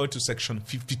Samani referred to Section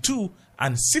 52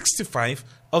 and 65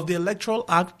 of the Electoral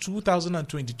Act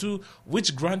 2022,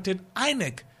 which granted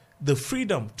INEC the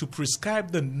freedom to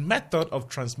prescribe the method of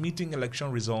transmitting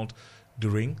election results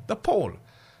during the poll.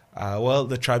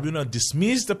 The tribunal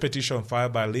dismissed the petition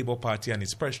filed by Labour Party and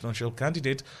its presidential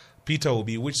candidate, Peter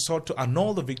Obi, which sought to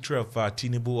annul the victory of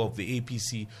Tinubu of the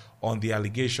APC on the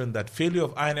allegation that failure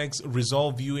of INEC's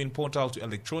result viewing portal to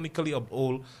electronically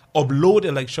upload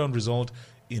election result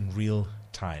in real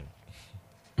time.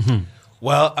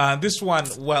 Mm-hmm. This one,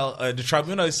 the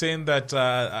tribunal is saying that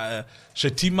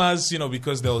Shetima's,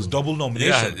 because there was double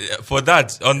nomination. Yeah, on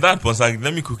that,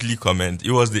 let me quickly comment.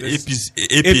 It was the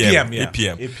APM,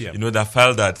 that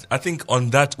filed that. I think on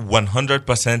that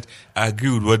 100%, I agree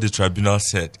with what the tribunal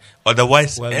said.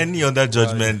 Otherwise, any other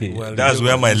judgment, that's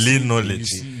where my lean knowledge.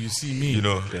 You see me.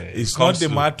 It's not the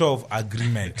matter of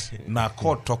agreement. Na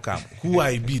court talk am. Who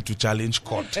I be to challenge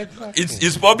court?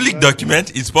 It's public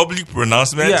document. It's public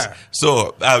pronouncement. Yeah.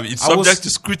 So it's subject to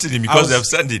scrutiny because they've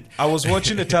sent it. I was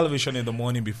watching the television in the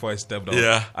morning before I stepped out.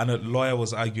 Yeah. And a lawyer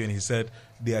was arguing. He said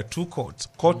there are 2 courts: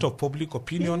 court of public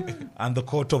opinion and the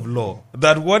court of law.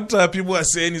 That what people are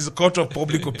saying is the court of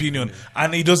public opinion,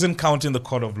 and it doesn't count in the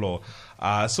court of law.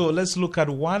 So let's look at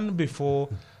one before.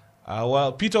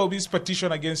 Peter Obi's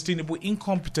petition against Tinubu,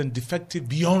 incompetent, defective,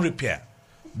 beyond repair.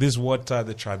 This is what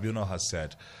the tribunal has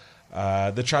said.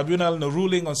 The tribunal, in a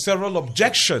ruling on several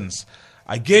objections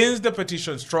against the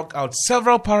petition, struck out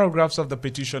several paragraphs of the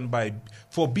petition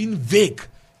for being vague,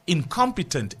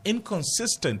 incompetent,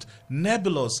 inconsistent,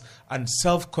 nebulous, and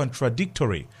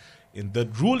self-contradictory. In the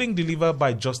ruling delivered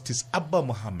by Justice Abba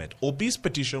Mohammed, Obi's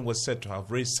petition was said to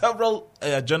have raised several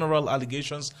general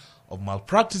allegations of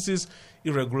malpractices,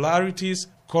 irregularities,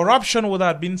 corruption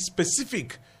without being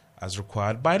specific as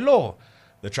required by law.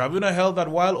 The tribunal held that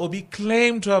while Obi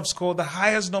claimed to have scored the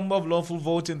highest number of lawful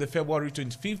votes in the February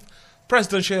 25th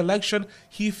presidential election,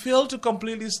 he failed to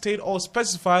completely state or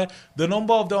specify the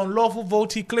number of the unlawful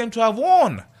votes he claimed to have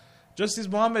won. Justice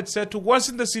Mohammed said to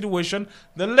worsen the situation,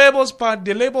 the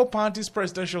Labour Party's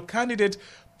presidential candidate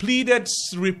pleaded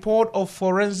report of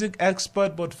forensic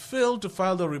expert but failed to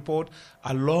file the report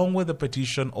along with the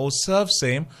petition or serve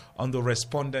same on the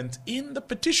respondent in the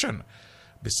petition.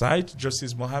 Besides,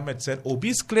 Justice Mohammed said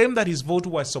Obi's claim that his vote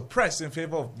was suppressed in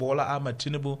favor of Bola Ahmed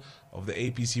Tinubu of the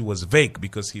APC was vague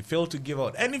because he failed to give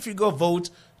out any figure of vote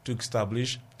to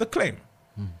establish the claim.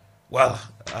 Well,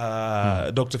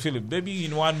 Dr. Philip, maybe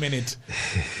in 1 minute,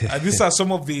 these are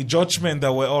some of the judgment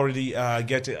that we're already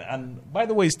getting. And by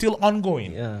the way, it's still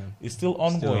ongoing. Yeah. It's still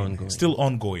ongoing. Still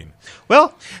ongoing.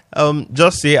 Well,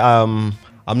 just say I'm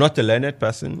not a learned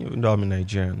person, even though I'm a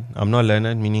Nigerian. I'm not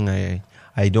learned, meaning I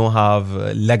don't have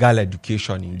legal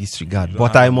education in this regard.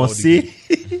 But I must say,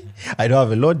 I don't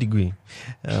have a law degree.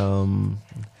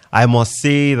 I must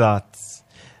say that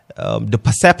the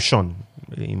perception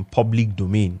in public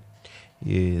domain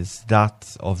is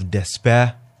that of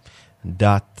despair,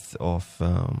 that of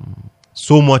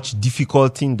so much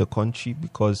difficulty in the country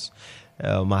because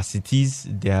as it is,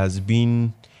 there has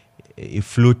been a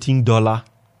floating dollar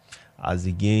as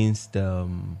against the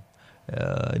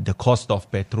cost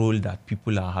of petrol that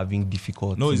people are having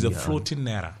difficulty. No, it's a floating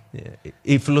naira.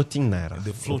 A floating naira.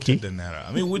 They floated the naira.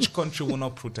 I mean, which country will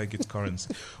not protect its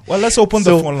currency? Well, let's open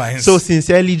the phone lines. So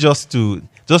sincerely, just to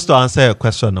answer your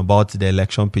question about the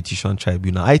election petition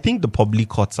tribunal, I think the public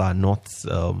courts are not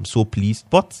so pleased,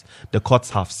 but the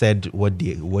courts have said what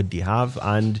they have,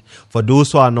 and for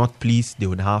those who are not pleased, they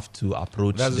would have to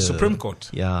approach the Supreme Court.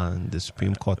 Yeah, the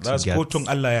Supreme Court. That's Potong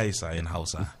Allah Isa in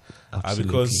Hausa.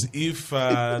 Because if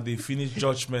they finish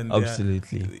judgment,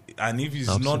 absolutely, and if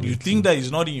it's not, you think that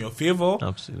it's not in your favor,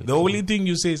 absolutely, the only thing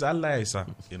you say is Allah Isa.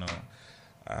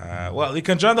 Well, you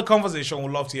can join the conversation.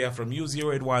 We'd love to hear from you.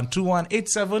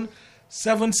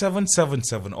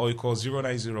 081-2187-7777 or you call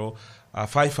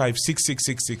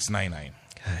 090-55666699.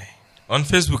 On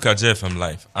Facebook at JFM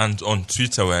Live and on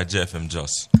Twitter we're at JFM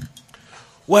Jos.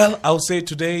 Well, I'll say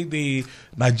today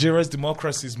Nigeria's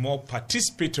democracy is more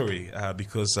participatory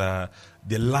because the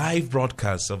live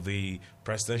broadcast of the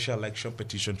Presidential Election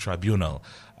Petition Tribunal,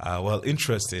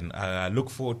 interesting. I look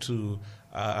forward to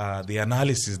the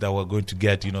analysis that we're going to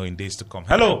get, in days to come.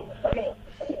 Hello.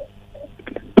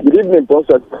 Good evening,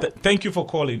 Pastor. Thank you for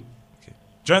calling. Okay.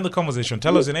 Join the conversation.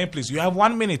 Tell us your name, please. You have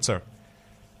 1 minute, sir.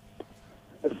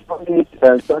 My name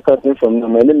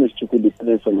is Chukudi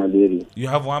from Maleri. You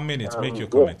have 1 minute. Make your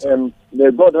comment.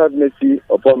 May God have mercy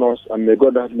upon us and may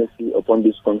God have mercy upon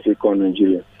this country called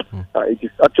Nigeria. It is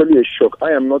actually a shock.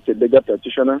 I am not a legal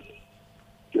practitioner,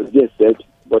 just said,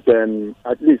 but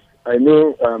at least I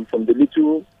know from the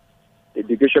little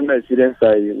educational experience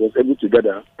I was able to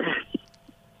gather,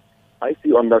 I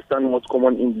still understand what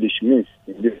common English means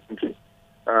in this country.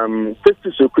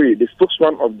 Festus Okri, the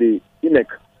spokesman of the INEC,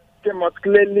 came out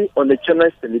clearly on the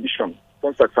Chinese television,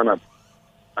 and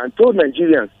told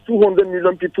Nigerians, 200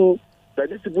 million people, that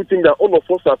these people think that all of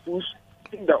us are fools,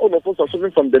 think that all of us are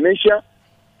suffering from dementia,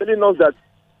 telling us that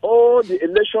all the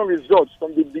election results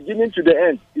from the beginning to the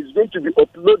end is going to be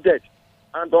uploaded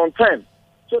and on time,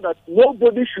 so that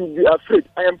nobody should be afraid.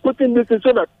 I am putting this in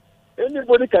so that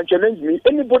anybody can challenge me,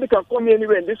 anybody can call me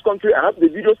anywhere in this country. I have the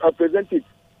videos, I present it.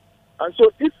 And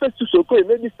so if Festus Okoye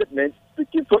made this statement,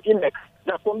 speaking for INEC,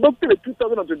 that conducted the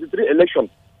 2023 election,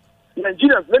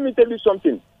 Nigerians, let me tell you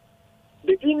something.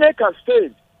 The INEC has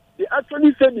failed. They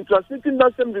actually said the transmitting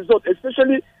that same result,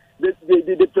 especially the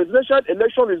presidential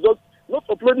election result, not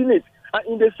uploading it. And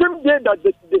in the same day that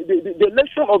the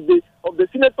election of the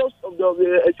senators of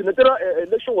the senatorial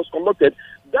election was conducted,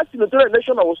 that senatorial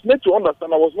election I was made to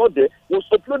understand, I was not there, was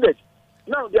uploaded.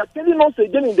 Now they are telling us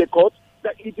again in the court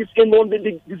that it is on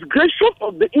the discretion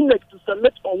of the INEC to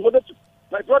select on whether to.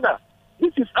 My brother,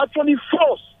 this is actually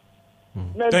false.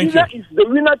 Nigeria is the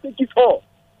winner, take it all.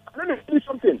 Let me tell you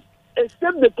something.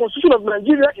 Except the constitution of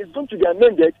Nigeria is going to be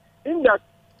amended in that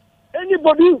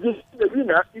anybody who is the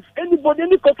winner, if anybody,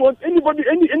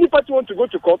 any party wants to go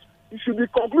to court, it should be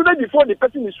concluded before the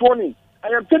person is sworn in. I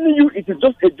am telling you, it is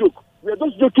just a joke. We are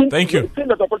just joking. Thank you. Saying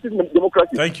that our party is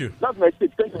democracy. Thank you. That's my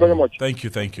take. Thank you very much. Thank you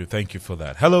for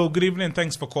that. Hello, good evening.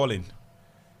 Thanks for calling.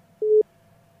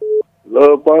 Hello.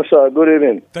 Pastor, good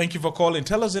evening. Thank you for calling.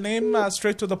 Tell us the name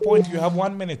straight to the point. You have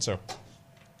 1 minute, sir.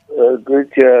 Great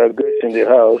grace in the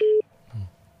house.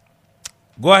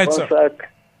 Go ahead, sir.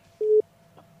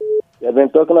 You have been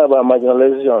talking about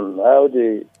marginalization, how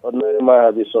the ordinary man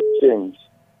has been subchanged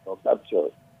or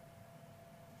captured.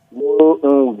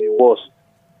 Will be worse.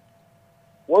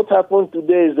 What happened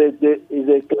today is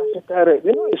a classical rape.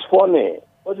 You know, it's funny,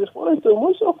 but it's funny to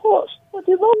most of us. But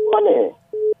it's not funny.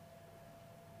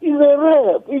 It's a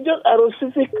rape. It's just a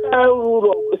reciprocal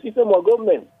rule of a system of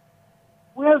government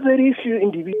where very few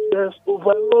individuals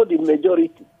overload the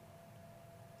majority.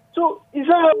 So is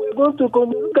that how we're going to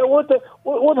continue? Look at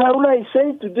what Haruna is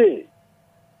saying today.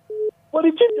 But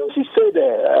the Chief Justice said,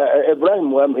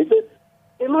 Ibrahim Muhammad, he said,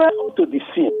 a lawyer ought to be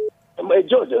seen, a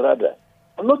judge rather,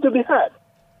 and not to be heard.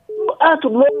 No act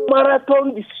of no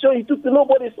marathon decision he took,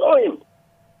 nobody saw him.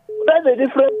 That's a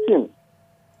different thing.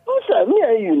 Also, me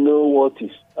and you know what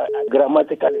is a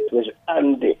grammatical expression,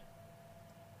 and they.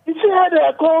 You see how they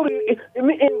are called,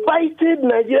 invited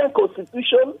Nigerian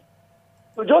constitution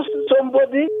to just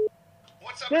somebody.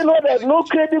 They know there's no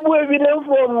credible evidence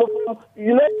from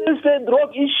United States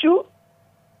drug issue.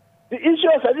 The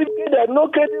issue of certificate, there's no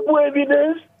credible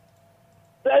evidence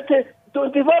that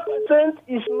 25%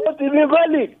 is not even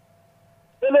valid.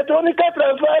 The electronic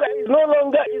transfer is no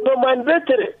longer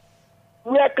mandatory.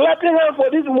 We are clapping hands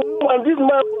for this woman and this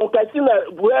man from Katsina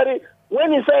Buhari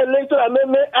when he said electoral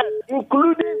amendment act,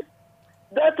 including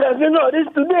that transmission of this.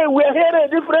 Today we are hearing a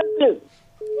different thing.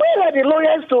 Where are the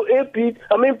lawyers to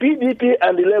PDP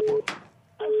and the Labour?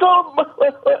 So,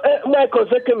 Michael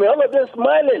Sekeme, all of them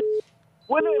smiling.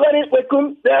 When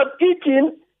they have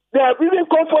eaten, they are even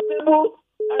comfortable.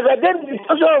 As again, the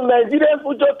discussion of Nigerian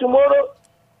future tomorrow,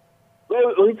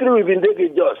 history will be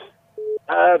taken just.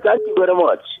 Thank you very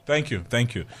much. Thank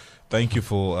you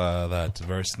for that.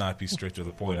 Very snappy, straight to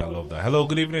the point. I love that. Hello,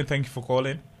 good evening. Thank you for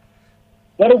calling.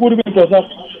 Very good evening, sir.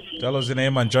 Tell us your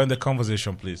name and join the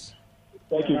conversation, please.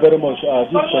 Thank you very much. This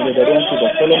is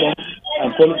Solomon.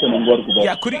 I'm calling from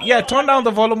Ngwarguba. Turn down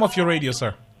the volume of your radio,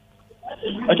 sir.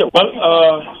 Okay,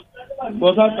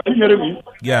 well, sir, can you hear me?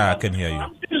 Yeah, I can hear you.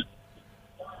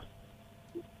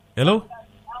 Hello?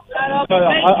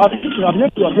 I'm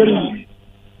hearing you.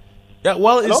 Yeah,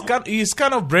 well, it's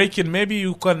kind of breaking. Maybe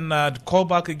you can call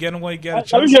back again when you get a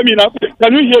chance. Can you hear me now?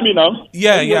 Can you hear me now?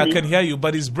 Yeah, I can hear you,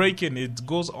 but it's breaking. It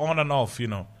goes on and off, you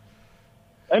know.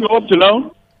 And up to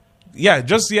now? Yeah,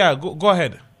 go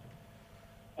ahead.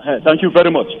 Thank you very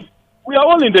much. We are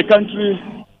all in the country.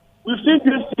 We've seen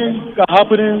these things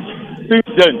happening since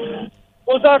then.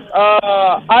 That's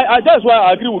why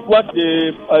I agree with what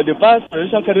the vice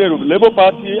presidential candidate of the Labour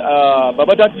Party,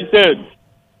 Babadati, said.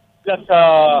 That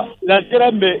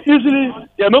Nigeria may easily,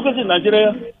 democracy in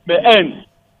Nigeria may end.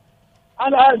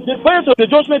 And the basis of the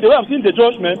judgment, the way I'm seeing the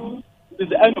judgment, is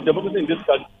the end of democracy in this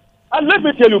country. And let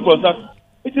me tell you, Pastor,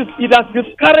 it has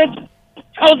discouraged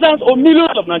thousands or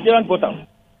millions of Nigerian voters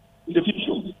in the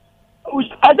future.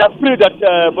 I just pray that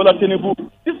Bola Tinubu,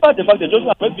 despite the fact the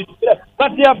judgment has been clear,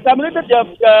 but they have terminated, they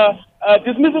have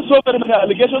dismissed so many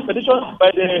allegations, petitions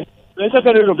by the presidential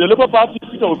candidate of the Labour Party,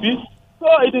 Peter Obi. So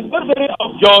it is very, very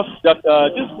obvious that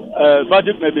this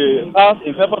verdict may be passed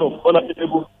in favor of Bola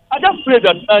Tinubu. I just pray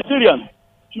that Nigerians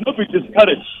should not be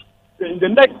discouraged in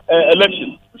the next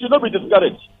election. We should not be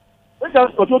discouraged. Let us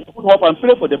continue to put hope and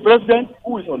pray for the president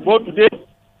who is on board today.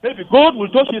 Maybe God will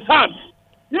touch his hand.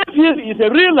 If he is a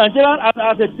real Nigerian and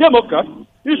as a Democrat,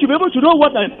 he should be able to know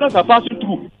what Nigerians are passing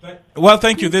through. Well,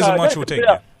 thank you. There's much we'll take.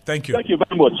 Thank you. Thank you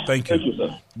very much. Thank you,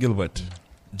 sir. Gilbert.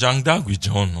 Jangdagwi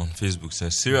John on Facebook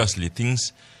says, seriously,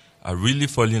 things are really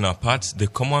falling apart. The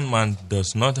common man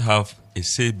does not have a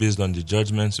say based on the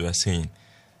judgments we are saying.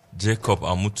 Jacob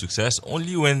Amut success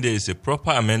only when there is a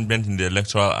proper amendment in the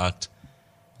Electoral Act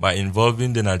by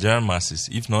involving the Nigerian masses.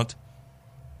 If not,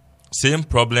 same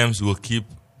problems will keep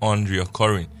on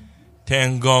reoccurring.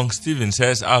 Tengong Stephen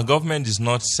says, our government is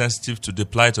not sensitive to the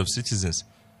plight of citizens.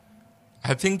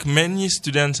 I think many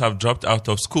students have dropped out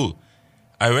of school.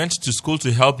 I went to school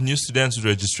to help new students with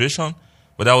registration,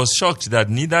 but I was shocked that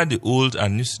neither the old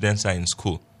and new students are in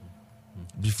school.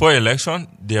 Before election,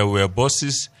 there were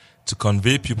buses to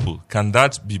convey people. Can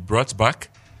that be brought back?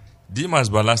 Dimas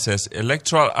Bala says,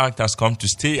 Electoral Act has come to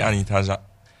stay and it has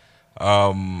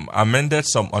amended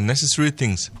some unnecessary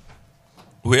things.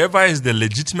 Whoever is the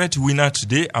legitimate winner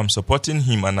today, I'm supporting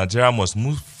him and Nigeria must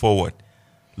move forward.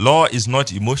 Law is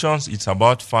not emotions, it's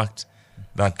about fact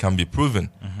that can be proven.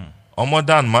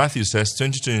 Omodan Matthew says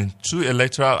 2022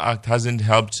 Electoral Act hasn't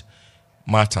helped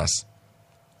matters.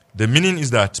 The meaning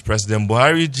is that President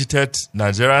Buhari cheated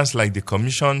Nigerians like the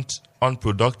commissioned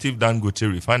unproductive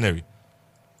Dangote refinery.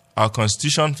 Our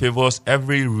constitution favors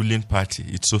every ruling party.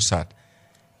 It's so sad.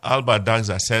 Albert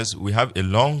Dagza says we have a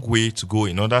long way to go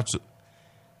in order to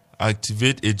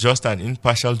activate a just and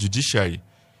impartial judiciary.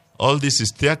 All this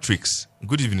is theatrics.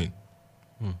 Good evening.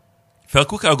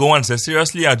 Felkuka Gowan says,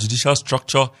 seriously, our judicial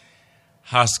structure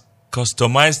has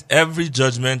customized every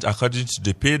judgment according to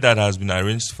the pay that has been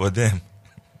arranged for them.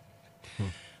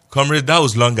 Comrade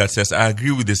Daus Longat says, I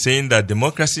agree with the saying that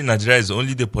democracy in Nigeria is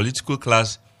only the political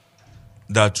class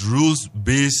that rules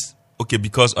based. Okay,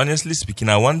 because honestly speaking,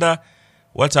 I wonder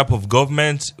what type of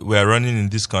government we are running in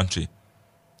this country.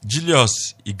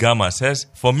 Julius Igama says,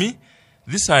 for me,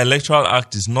 this electoral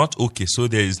act is not okay, so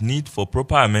there is need for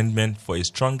proper amendment for a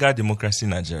stronger democracy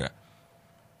in Nigeria.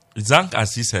 Zank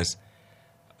Asi says,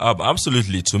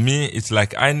 absolutely, to me, it's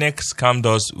like INEC scammed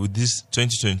us with this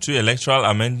 2022 Electoral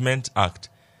Amendment Act.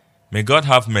 May God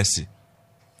have mercy.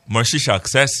 Morshishak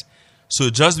says, so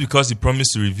just because he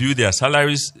promised to review their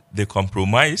salaries, they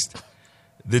compromised.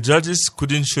 The judges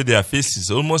couldn't show their faces.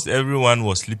 Almost everyone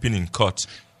was sleeping in court.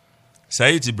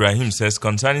 Said Ibrahim says,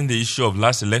 concerning the issue of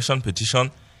last election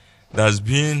petition that has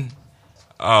been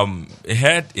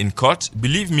heard in court,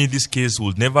 believe me, this case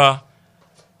will never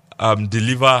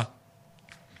deliver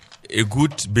a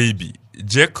good baby.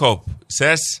 Jacob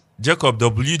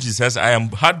WG says, I am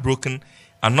heartbroken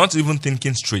and not even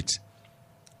thinking straight.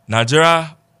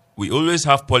 Nigeria, we always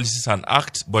have policies and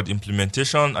acts, but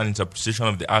implementation and interpretation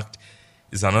of the act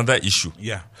is another issue.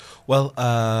 Yeah. Well,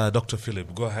 Dr.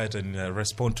 Philip, go ahead and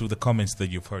respond to the comments that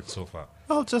you've heard so far.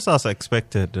 Well, just as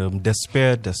expected,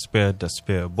 despair.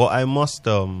 But I must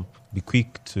be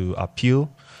quick to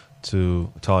appeal to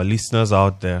our listeners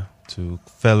out there, to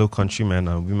fellow countrymen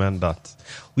and women, that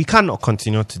we cannot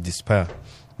continue to despair.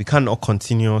 We cannot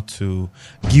continue to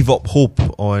give up hope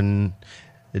on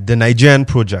the Nigerian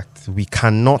project. We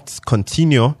cannot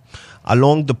continue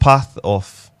along the path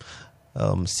of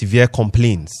severe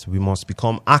complaints. We must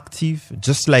become active,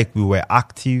 just like we were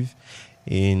active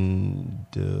in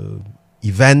the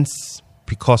events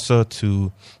precursor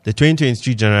to the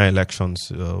 2023 general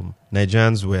elections.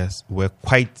 Nigerians were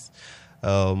quite,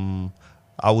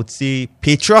 I would say,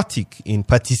 patriotic in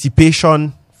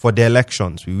participation for the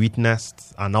elections. We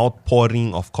witnessed an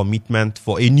outpouring of commitment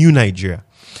for a new Nigeria.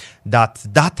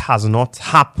 That has not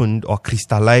happened or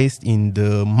crystallized in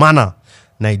the manner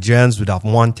Nigerians would have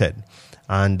wanted,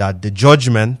 and that the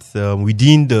judgment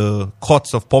within the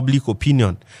courts of public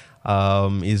opinion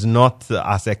is not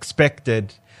as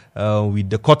expected with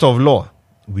the court of law.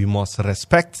 We must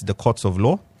respect the courts of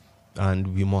law,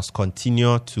 and we must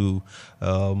continue to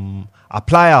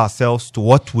apply ourselves to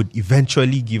what would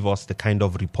eventually give us the kind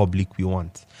of republic we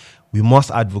want. We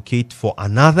must advocate for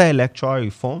another electoral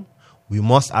reform. We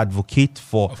must advocate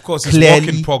for, of course, it's work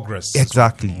in progress.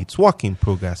 Exactly, it's work in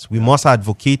progress. We must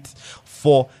advocate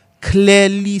for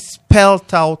clearly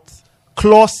spelled out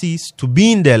clauses to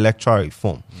be in the electoral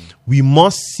reform. We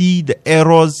must see the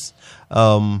errors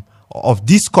of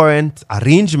this current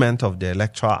arrangement of the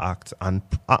Electoral Act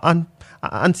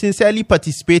and sincerely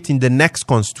participate in the next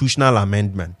constitutional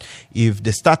amendment. If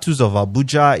the status of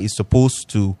Abuja is supposed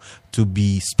to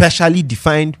be specially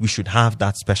defined, we should have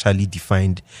that specially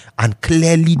defined and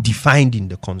clearly defined in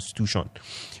the Constitution.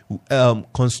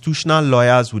 Constitutional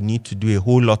lawyers would need to do a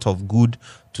whole lot of good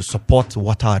to support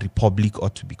what our republic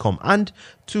ought to become, and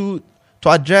to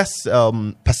address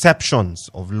perceptions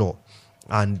of law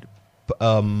and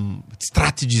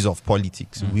strategies of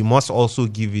politics. We must also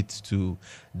give it to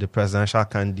the presidential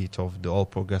candidate of the All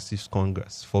Progressives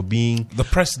Congress for being the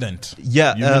president.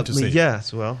 Yeah, you mean to say?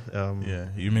 Yes. Well,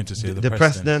 you mean to say the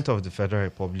president of the Federal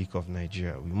Republic of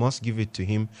Nigeria. We must give it to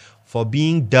him for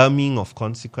being damning of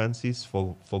consequences,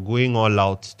 for going all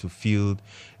out to field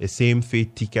a same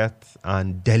fate ticket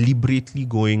and deliberately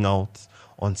going out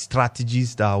on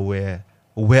strategies that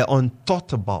were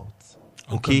unthought about.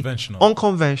 Okay,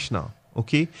 unconventional.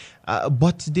 Okay,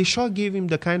 but they sure gave him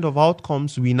the kind of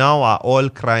outcomes we now are all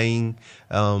crying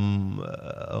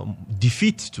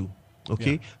defeat to.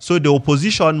 Okay, so the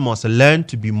opposition must learn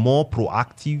to be more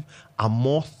proactive and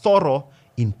more thorough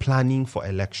in planning for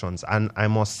elections. And I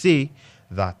must say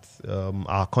that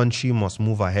our country must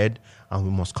move ahead, and we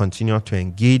must continue to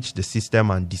engage the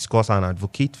system and discuss and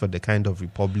advocate for the kind of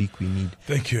republic we need.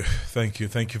 Thank you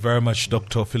very much,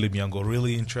 Dr. Philip Nyango.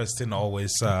 Really interesting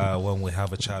always when we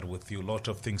have a chat with you. A lot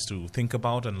of things to think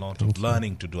about and a lot of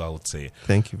learning to do, I would say.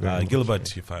 Thank you very much.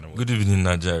 Gilbert, you final word. Good evening,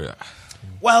 Nigeria.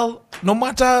 Well, no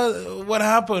matter what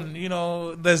happened,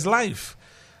 there's life.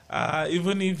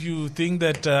 Even if you think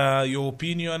that your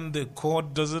opinion, the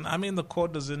court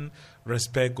doesn't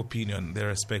respect opinion, they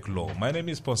respect law. My name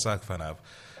is Posak Fanab.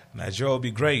 Nigeria will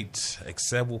be great,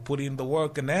 except we'll put in the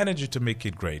work and energy to make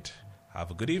it great. Have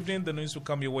a good evening. The news will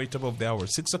come your way top of the hour,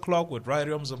 6 o'clock with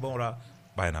Radium Zamora.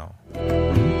 Bye now.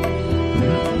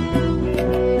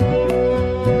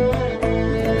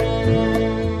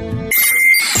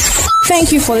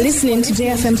 Thank you for listening to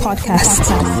JFM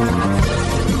Podcast.